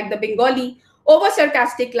arrogant like the Bengali, over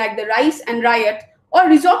sarcastic like the Rice and Riot, or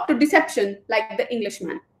resort to deception like the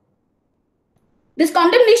Englishman. This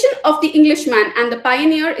condemnation of the Englishman and the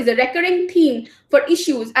pioneer is a recurring theme for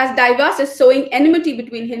issues as diverse as sowing enmity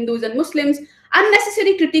between Hindus and Muslims,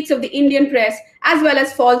 unnecessary critiques of the Indian press, as well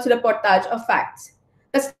as false reportage of facts.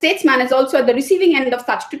 The statesman is also at the receiving end of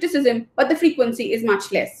such criticism, but the frequency is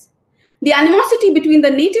much less. The animosity between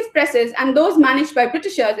the native presses and those managed by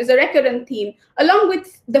Britishers is a recurrent theme, along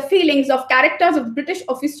with the feelings of characters of British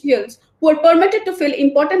officials who are permitted to fill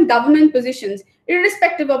important government positions,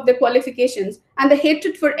 irrespective of their qualifications, and the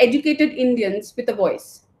hatred for educated Indians with a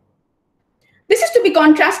voice. This is to be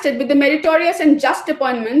contrasted with the meritorious and just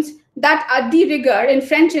appointments that are de rigueur in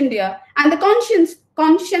French India and the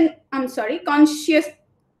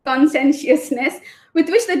conscientiousness with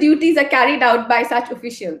which the duties are carried out by such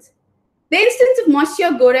officials. The instance of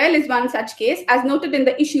Monsieur Gorel is one such case, as noted in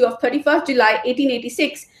the issue of 31st July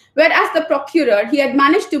 1886, where as the procureur, he had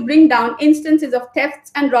managed to bring down instances of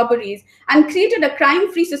thefts and robberies and created a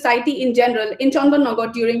crime-free society in general in Chandernagore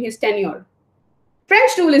during his tenure.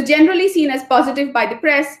 French rule is generally seen as positive by the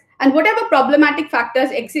press, and whatever problematic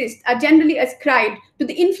factors exist are generally ascribed to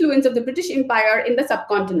the influence of the British Empire in the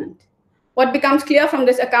subcontinent. What becomes clear from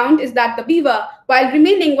this account is that the Beaver, while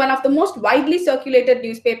remaining one of the most widely circulated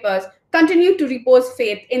newspapers, continued to repose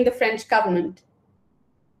faith in the French government.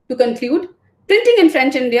 To conclude, printing in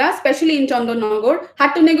French India, especially in Chandernagore,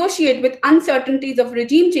 had to negotiate with uncertainties of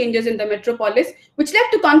regime changes in the metropolis, which led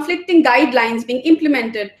to conflicting guidelines being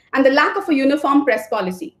implemented and the lack of a uniform press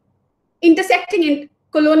policy. Intersecting in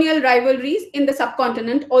colonial rivalries in the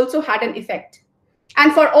subcontinent also had an effect.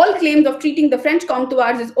 And for all claims of treating the French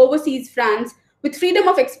comptoirs as overseas France, with freedom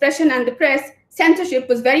of expression and the press, censorship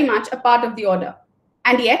was very much a part of the order.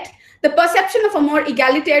 And yet, the perception of a more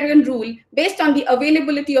egalitarian rule based on the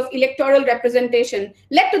availability of electoral representation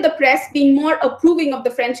led to the press being more approving of the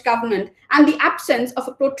French government and the absence of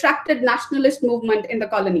a protracted nationalist movement in the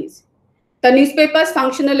colonies. The newspapers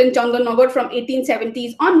functional in Chandernagore from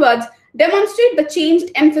 1870s onwards demonstrate the changed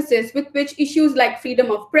emphasis with which issues like freedom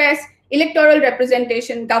of press, electoral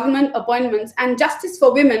representation, government appointments, and justice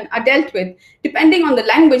for women are dealt with, depending on the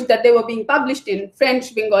language that they were being published in,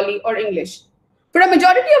 French, Bengali, or English. For a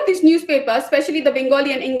majority of these newspapers, especially the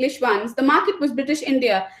Bengali and English ones, the market was British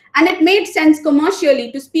India, and it made sense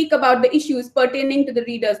commercially to speak about the issues pertaining to the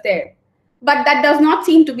readers there. But that does not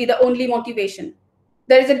seem to be the only motivation.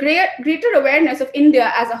 There is a greater awareness of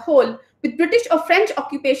India as a whole, with British or French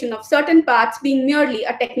occupation of certain parts being merely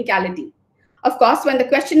a technicality. Of course, when the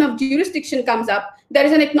question of jurisdiction comes up, there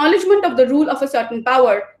is an acknowledgement of the rule of a certain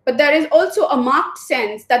power, but there is also a marked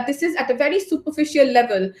sense that this is at a very superficial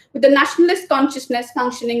level, with the nationalist consciousness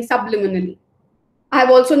functioning subliminally. I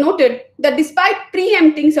have also noted that despite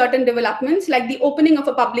preempting certain developments like the opening of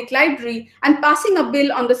a public library and passing a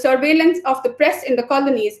bill on the surveillance of the press in the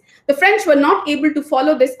colonies, the French were not able to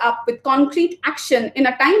follow this up with concrete action in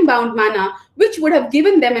a time-bound manner, which would have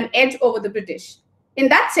given them an edge over the British. In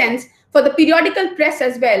that sense, for the periodical press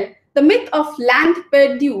as well, the myth of land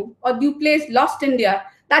perdu or Duplessis lost India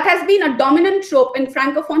that has been a dominant trope in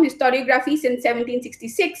Francophone historiography since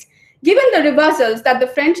 1766, given the reversals that the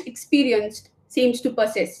French experienced, seems to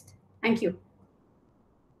persist. Thank you.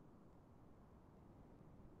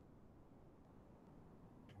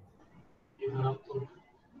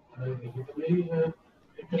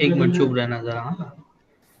 एक minute चुप रहना जरा,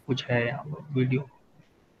 कुछ है यहाँ पर video.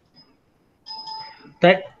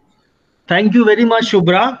 Thank you very much,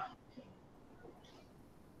 Shubhra.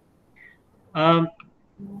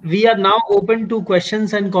 We are now open to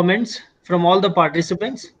questions and comments from all the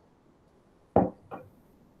participants.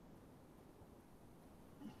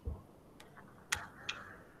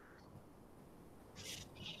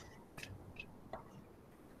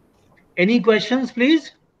 Any questions,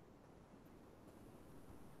 please?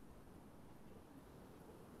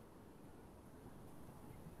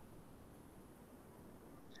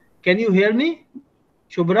 Can you hear me,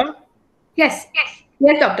 Shubhra? Yes,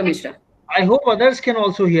 yes, Dr. Mishra. I hope others can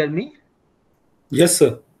also hear me. Yes,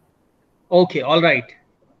 sir. Okay, all right.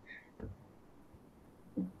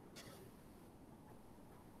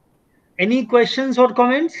 Any questions or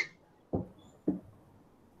comments?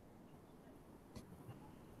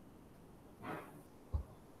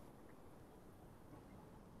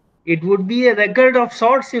 It would be a record of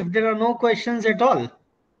sorts if there are no questions at all.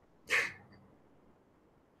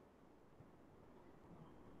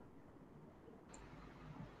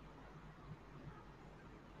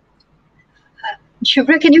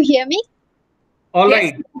 Shubhra, can you hear me? All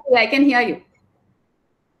Yes, right. I can hear you.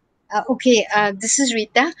 Okay, this is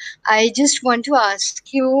Rita. I just want to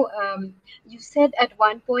ask you, you said at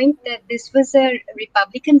one point that this was a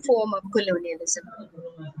Republican form of colonialism.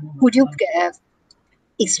 Could you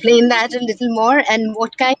explain that a little more? And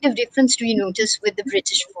what kind of difference do you notice with the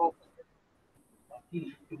British form?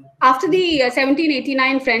 After the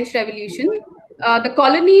 1789 French Revolution, the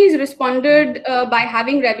colonies responded by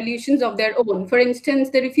having revolutions of their own. For instance,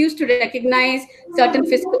 they refused to recognize certain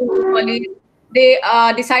fiscal monopolies. They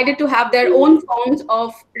decided to have their own forms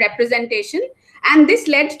of representation. And this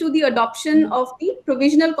led to the adoption of the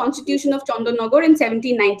Provisional Constitution of Chandernagore in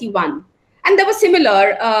 1791. And there were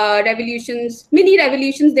similar revolutions, mini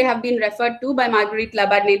revolutions, they have been referred to by Marguerite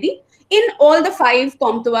Labadnedi in all the five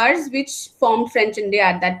comptoirs which formed French India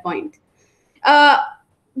at that point. Uh,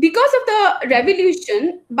 because of the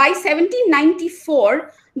revolution, by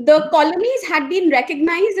 1794, the colonies had been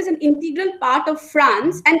recognized as an integral part of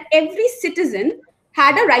France, and every citizen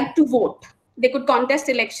had a right to vote. They could contest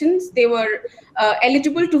elections, they were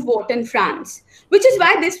eligible to vote in France, which is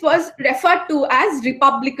why this was referred to as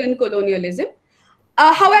Republican colonialism.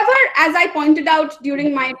 However, as I pointed out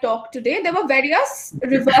during my talk today, there were various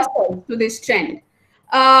reversals to this trend.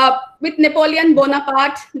 With Napoleon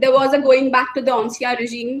Bonaparte, there was a going back to the ancien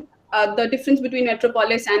regime. The difference between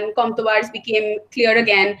metropolis and comptoirs became clear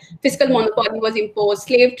again. Fiscal monopoly was imposed,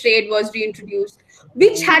 slave trade was reintroduced,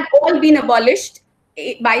 which had all been abolished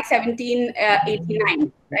by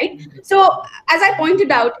 1789, right? So, as I pointed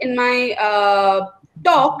out in my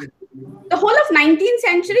talk, the whole of 19th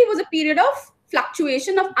century was a period of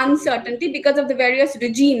fluctuation of uncertainty because of the various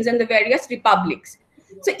regimes and the various republics.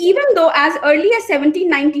 So even though as early as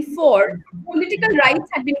 1794, political rights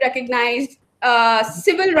had been recognized,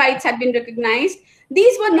 civil rights had been recognized,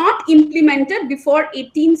 these were not implemented before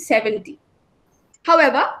 1870.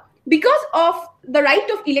 However, because of the right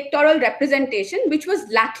of electoral representation, which was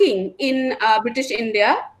lacking in British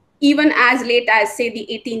India, even as late as, say, the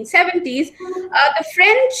 1870s, the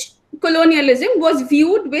French colonialism was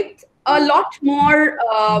viewed with a lot more,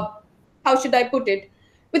 how should I put it,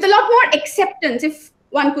 with a lot more acceptance, if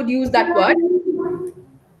one could use that word,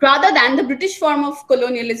 rather than the British form of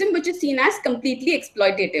colonialism, which is seen as completely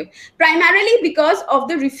exploitative, primarily because of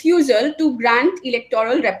the refusal to grant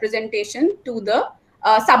electoral representation to the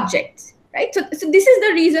subjects. Right. So this is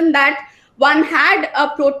the reason that one had a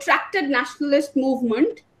protracted nationalist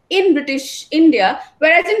movement in British India,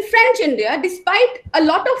 whereas in French India, despite a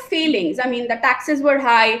lot of failings, I mean, the taxes were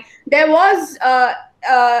high, there was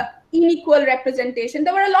unequal representation,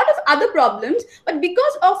 there were a lot of other problems, but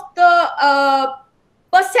because of the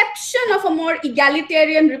perception of a more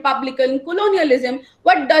egalitarian republican colonialism,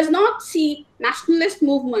 what does not see nationalist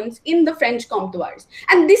movements in the French comptoirs.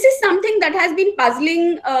 And this is something that has been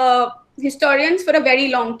puzzling historians for a very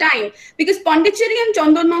long time, because Pondicherry and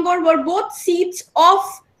Chandernagore were both seats of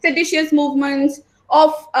seditious movements,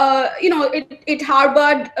 of, it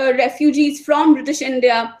harbored refugees from British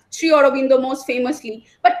India, Sri Aurobindo most famously,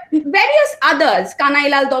 but various others,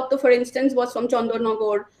 Kanailal Datta, for instance, was from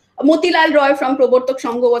Chandernagore, Motilal Roy from Prabortak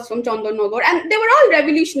Sangha was from Chandernagore, and they were all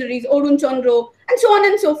revolutionaries, Arun Chandra, and so on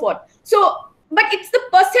and so forth. So, but it's the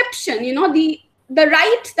perception, the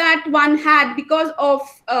right that one had because of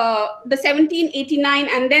the 1789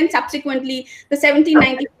 and then subsequently the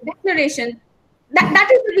 1790 declaration.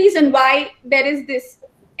 That is the reason why there is this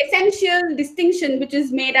essential distinction which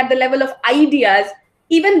is made at the level of ideas,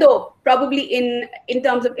 even though probably in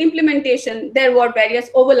terms of implementation, there were various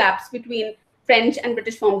overlaps between French and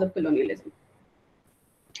British forms of colonialism.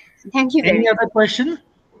 Thank you very much. Any other question?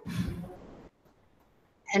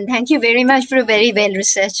 And thank you very much for a very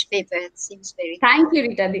well-researched paper. It seems very... Thank you,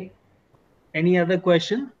 Rita Di. Any other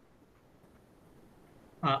question?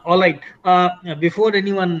 All right. Before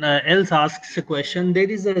anyone else asks a question, there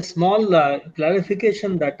is a small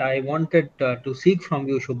clarification that I wanted to seek from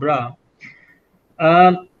you, Shubhra.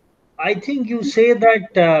 I think you say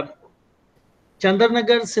that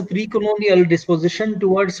Chandernagar's pre-colonial disposition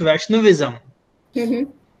towards Vaishnavism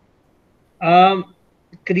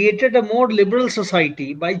created a more liberal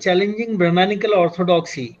society by challenging Brahmanical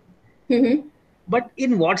orthodoxy. But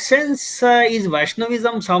in what sense is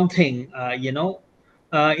Vaishnavism something,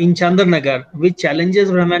 in Chandernagar, which challenges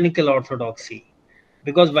Brahmanical orthodoxy?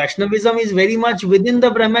 Because Vaishnavism is very much within the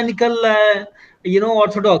Brahmanical,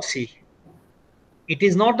 orthodoxy. It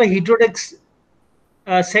is not a heterodox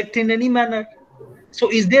sect in any manner. So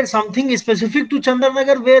is there something specific to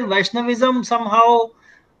Chandernagore where Vaishnavism somehow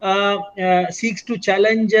seeks to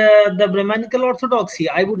challenge the Brahmanical orthodoxy?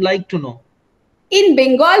 I would like to know. In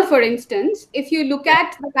Bengal, for instance, if you look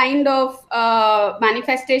at the kind of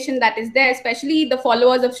manifestation that is there, especially the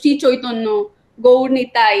followers of Sri Chaitanya, Gaur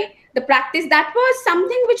Nitai, the practice, that was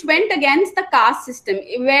something which went against the caste system,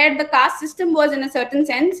 where the caste system was in a certain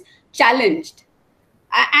sense challenged.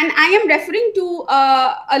 And I am referring to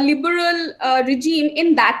a liberal regime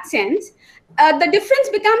in that sense. The difference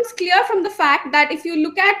becomes clear from the fact that if you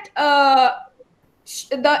look at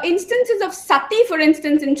the instances of sati, for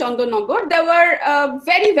instance, in Chandernagore, there were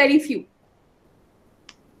very, very few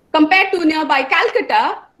compared to nearby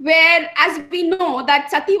Calcutta, where, as we know,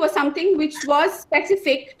 that sati was something which was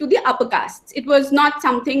specific to the upper castes. It was not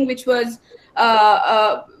something which was,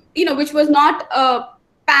 which was not a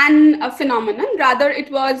pan phenomenon. Rather,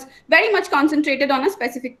 it was very much concentrated on a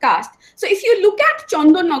specific caste. So, if you look at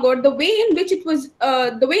Chandernagore, the way in which it was,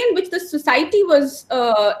 the way in which the society was,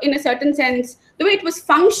 in a certain sense, the way it was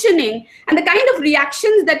functioning, and the kind of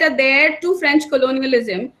reactions that are there to French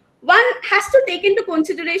colonialism, one has to take into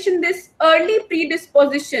consideration this early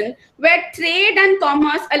predisposition where trade and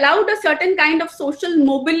commerce allowed a certain kind of social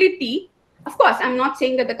mobility. Of course, I'm not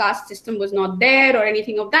saying that the caste system was not there or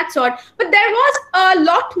anything of that sort, but there was a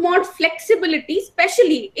lot more flexibility,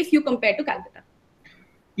 especially if you compare to Calcutta.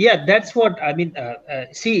 Yeah, that's what I mean.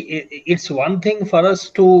 See, it's one thing for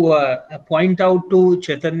us to point out to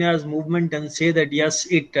Chaitanya's movement and say that yes,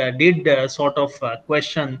 it did sort of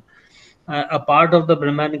question a part of the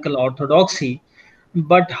Brahmanical orthodoxy,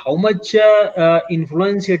 but how much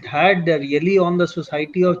influence it had really on the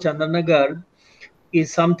society of Chandernagore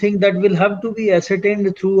is something that will have to be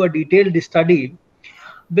ascertained through a detailed study,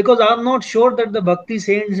 because I'm not sure that the Bhakti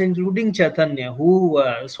saints, including Chaitanya, who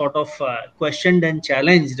sort of questioned and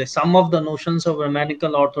challenged some of the notions of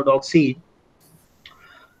Brahmanical orthodoxy,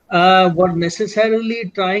 were necessarily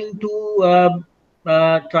trying to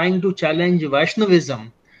challenge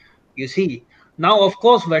Vaishnavism. You see, now of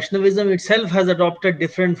course Vaishnavism itself has adopted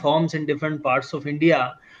different forms in different parts of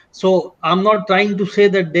India. So I'm not trying to say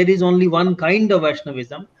that there is only one kind of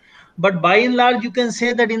Vaishnavism, but by and large, you can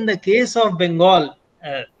say that in the case of Bengal,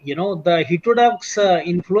 the heterodox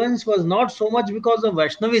influence was not so much because of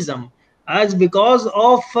Vaishnavism as because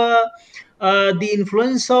of the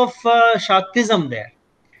influence of Shaktism there,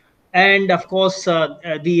 and of course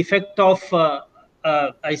the effect of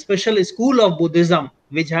a special school of Buddhism,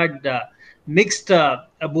 which had mixed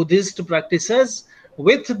Buddhist practices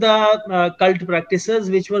with the cult practices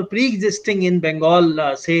which were pre-existing in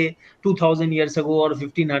Bengal, say 2000 years ago or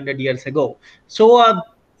 1500 years ago. So a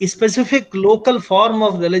specific local form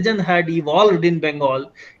of religion had evolved in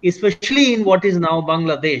Bengal, especially in what is now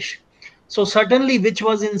Bangladesh. So certainly, which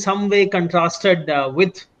was in some way contrasted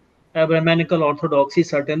with Brahmanical orthodoxy,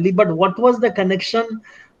 certainly. But what was the connection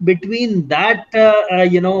between that, that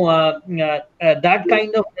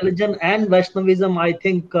kind of religion and Vaishnavism? I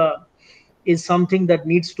think is something that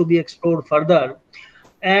needs to be explored further.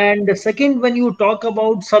 And second, when you talk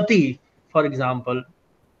about sati, for example,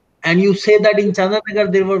 and you say that in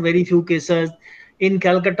Chandernagore there were very few cases. In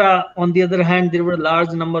Calcutta, on the other hand, there were a large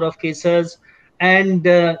number of cases, and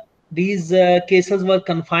these cases were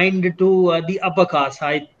confined to the upper caste.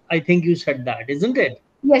 I think you said that, isn't it?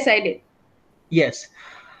 Yes, I did. Yes.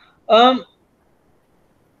 Um,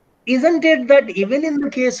 isn't it that even in the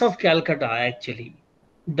case of Calcutta, actually,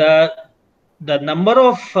 the the number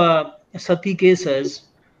of sati cases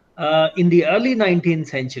in the early 19th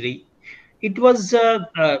century, it was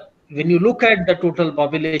when you look at the total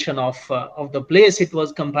population of the place, it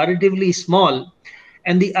was comparatively small.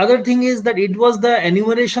 And the other thing is that it was the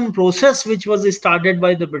enumeration process which was started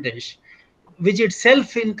by the British, which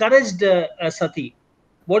itself encouraged sati.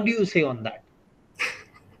 What do you say on that?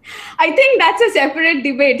 I think that's a separate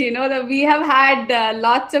debate. That we have had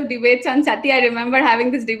lots of debates on sati. I remember having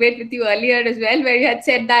this debate with you earlier as well, where you had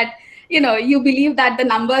said that you believe that the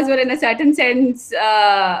numbers were in a certain sense,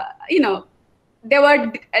 they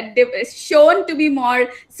were shown to be more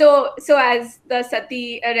so as the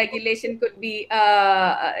sati regulation could be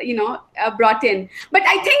brought in. But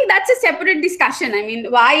I think that's a separate discussion. I mean,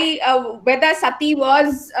 why whether sati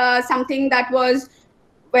was something that was,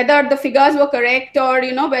 whether the figures were correct, or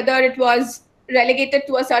whether it was relegated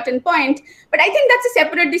to a certain point. But I think that's a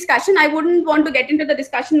separate discussion. I wouldn't want to get into the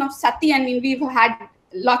discussion of sati. I mean, we've had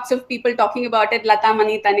lots of people talking about it, Lata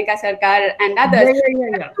Mani, Tanika Sarkar, and others.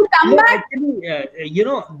 Yeah. To come No, back, actually,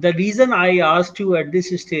 the reason I asked you at this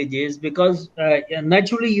stage is because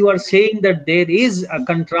naturally you are saying that there is a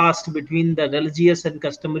contrast between the religious and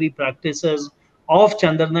customary practices of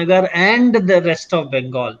Chandernagore and the rest of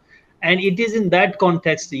Bengal. And it is in that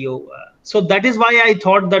context so that is why I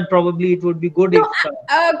thought that probably it would be good No,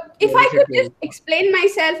 if I if it could just was. explain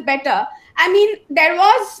myself better, I mean, there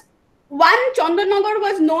was one, Chandernagore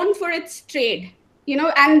was known for its trade,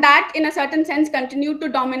 and that in a certain sense continued to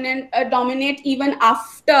dominate even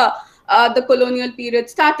after the colonial period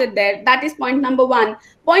started there. That is point number one.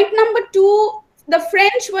 Point number two, the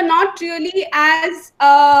French were not really as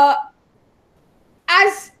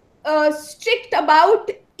strict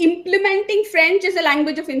about implementing French as a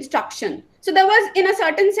language of instruction. So there was, in a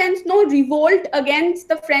certain sense, no revolt against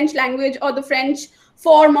the French language or the French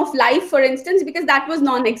form of life, for instance, because that was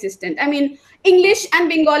non-existent. I mean, English and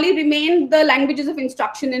Bengali remained the languages of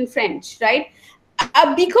instruction in French, right?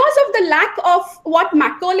 Because of the lack of what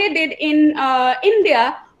Macaulay did in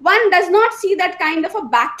India, one does not see that kind of a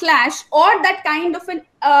backlash or that kind of an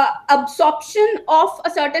absorption of a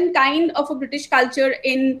certain kind of a British culture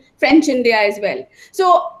in French India as well.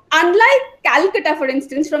 So unlike Calcutta, for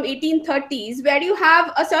instance, from 1830s, where you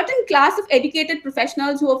have a certain class of educated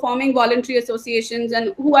professionals who are forming voluntary associations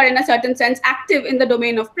and who are in a certain sense active in the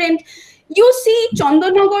domain of print, you see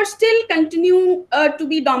Chandernagore still continue to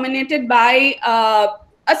be dominated by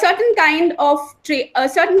a certain kind of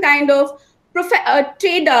traders,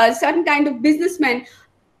 certain kind of businessmen.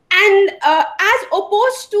 And as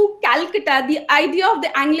opposed to Calcutta, the idea of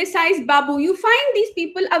the anglicized Babu, you find these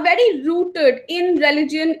people are very rooted in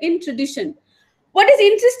religion, in tradition. What is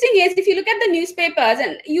interesting is if you look at the newspapers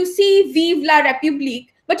and you see Vive la République,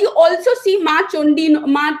 but you also see Ma Chondi,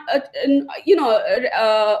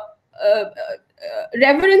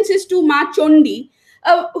 reverences to Ma Chondi,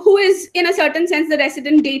 who is in a certain sense the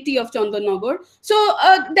resident deity of Chandernagore. So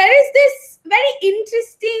there is this very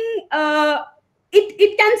interesting,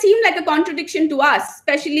 it can seem like a contradiction to us,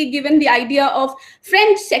 especially given the idea of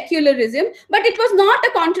French secularism, but it was not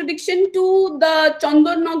a contradiction to the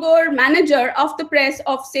Chandernagore manager of the press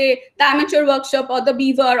of, say, the Amateur Workshop or the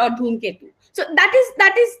Beaver or Dhoomketu. So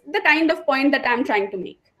that is the kind of point that I'm trying to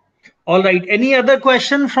make. All right. Any other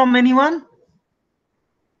question from anyone?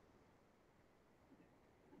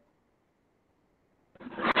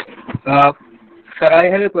 Sir, I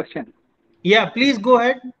have a question. Yeah, please go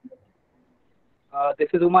ahead. This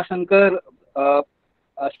is Uma Shankar.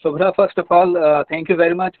 Shubhra, first of all, thank you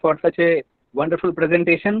very much for such a wonderful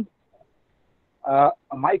presentation.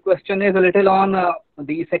 My question is a little on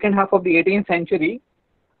the second half of the 18th century.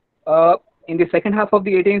 In the second half of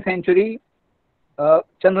the 18th century,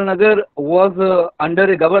 Chandernagore was under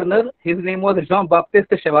a governor. His name was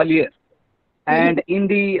Jean-Baptiste Chevalier. And in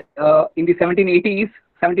the 1780s,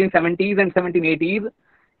 1770s and 1780s,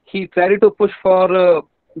 he tried to push for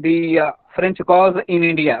the French cause in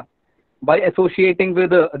India by associating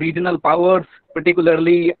with regional powers,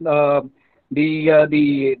 particularly the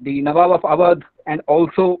Nawab of Awadh, and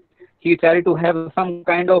also he tried to have some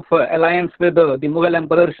kind of alliance with the Mughal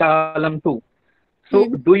Emperor Shah Alam II. So,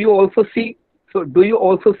 do you also see? So, do you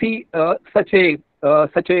also see such a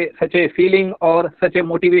feeling or such a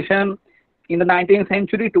motivation in the 19th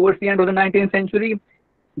century, towards the end of the 19th century,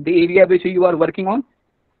 the area which you are working on,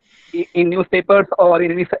 in newspapers or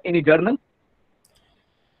in any journal?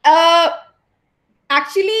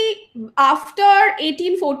 Actually, after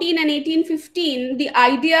 1814 and 1815, the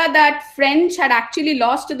idea that French had actually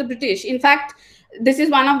lost to the British. In fact, this is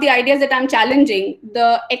one of the ideas that I'm challenging.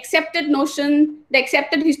 The accepted notion, the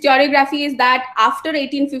accepted historiography is that after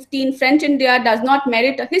 1815, French India does not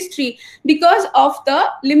merit a history because of the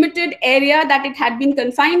limited area that it had been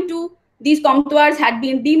confined to. These comptoirs had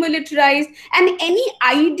been demilitarized, and any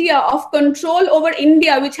idea of control over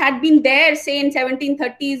India, which had been there, say in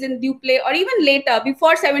 1730s in Dupleix, or even later,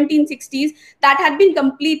 before 1760s, that had been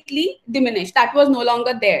completely diminished. That was no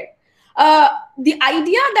longer there. The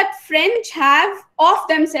idea that French have of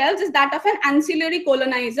themselves is that of an ancillary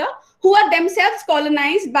colonizer who are themselves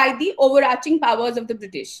colonized by the overarching powers of the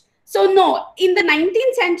British. So no, in the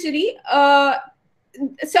 19th century,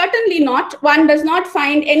 certainly not. One does not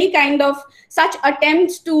find any kind of such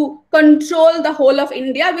attempts to control the whole of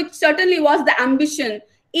India, which certainly was the ambition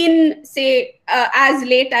in, say, as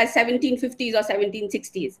late as 1750s or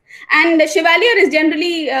 1760s. And Chevalier is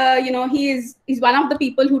generally, he's one of the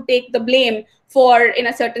people who take the blame for, in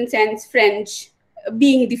a certain sense, French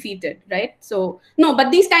being defeated, right? So no,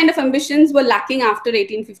 but these kind of ambitions were lacking after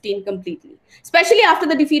 1815 completely, especially after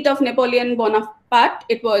the defeat of Napoleon Bonaparte.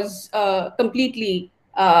 It was completely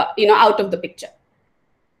out of the picture.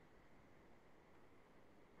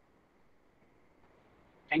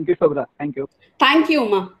 Thank you, Shubhra. Thank you. Thank you,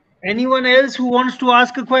 Uma. Anyone else who wants to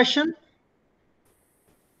ask a question?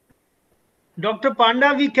 Dr.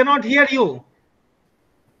 Panda, we cannot hear you.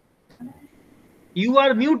 You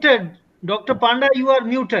are muted. Dr. Panda, you are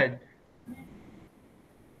muted.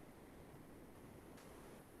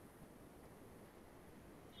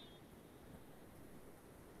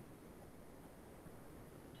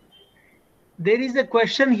 There is a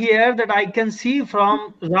question here that I can see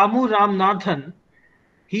from Ramu Ramnathan.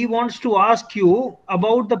 He wants to ask you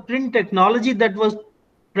about the print technology that was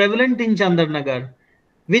prevalent in Chandernagore.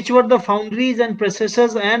 Which were the foundries and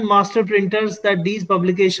processors and master printers that these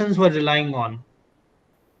publications were relying on?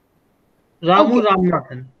 Ramu Okay.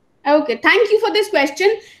 Ramnathan. Okay, thank you for this question.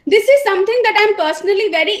 This is something that I'm personally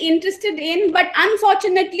very interested in, but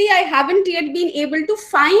unfortunately, I haven't yet been able to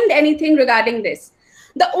find anything regarding this.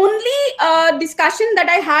 The only discussion that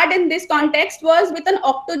I had in this context was with an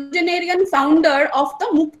octogenarian founder of the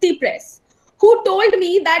Mukti Press, who told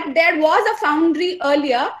me that there was a foundry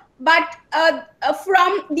earlier, but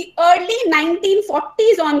from the early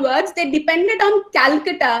 1940s onwards, they depended on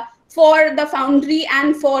Calcutta for the foundry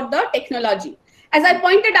and for the technology. As I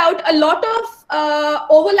pointed out, a lot of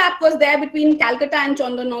overlap was there between Calcutta and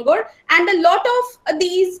Chandernagore, and a lot of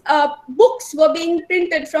these books were being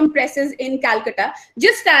printed from presses in Calcutta,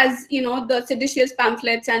 just as the seditious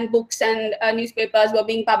pamphlets and books and newspapers were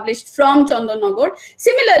being published from Chandernagore.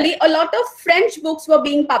 Similarly, a lot of French books were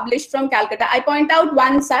being published from Calcutta. I point out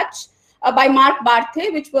one such by Marc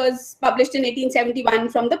Barthe, which was published in 1871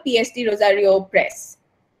 from the PSD Rosario Press.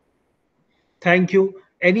 Thank you.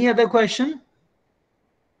 Any other question?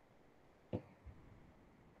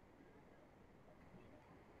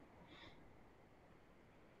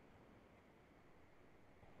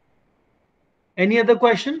 Any other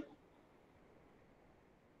question?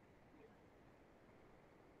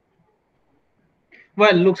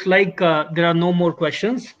 Well, looks like there are no more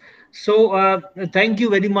questions. So thank you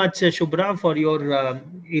very much, Shubhra, for your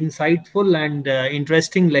insightful and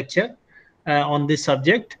interesting lecture on this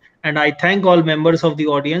subject. And I thank all members of the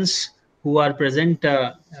audience who are present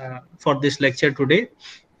for this lecture today,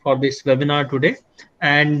 for this webinar today.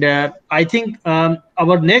 And I think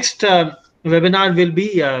our next webinar will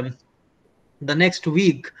be the next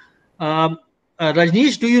week.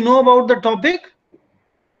 Rajneesh, do you know about the topic?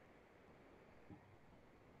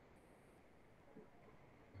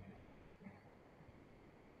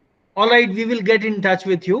 All right, we will get in touch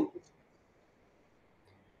with you.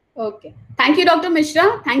 Okay. Thank you, Dr.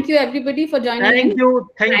 Mishra. Thank you, everybody, for joining in. Thank you.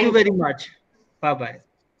 Thank you very much. Bye-bye.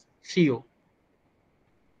 See you.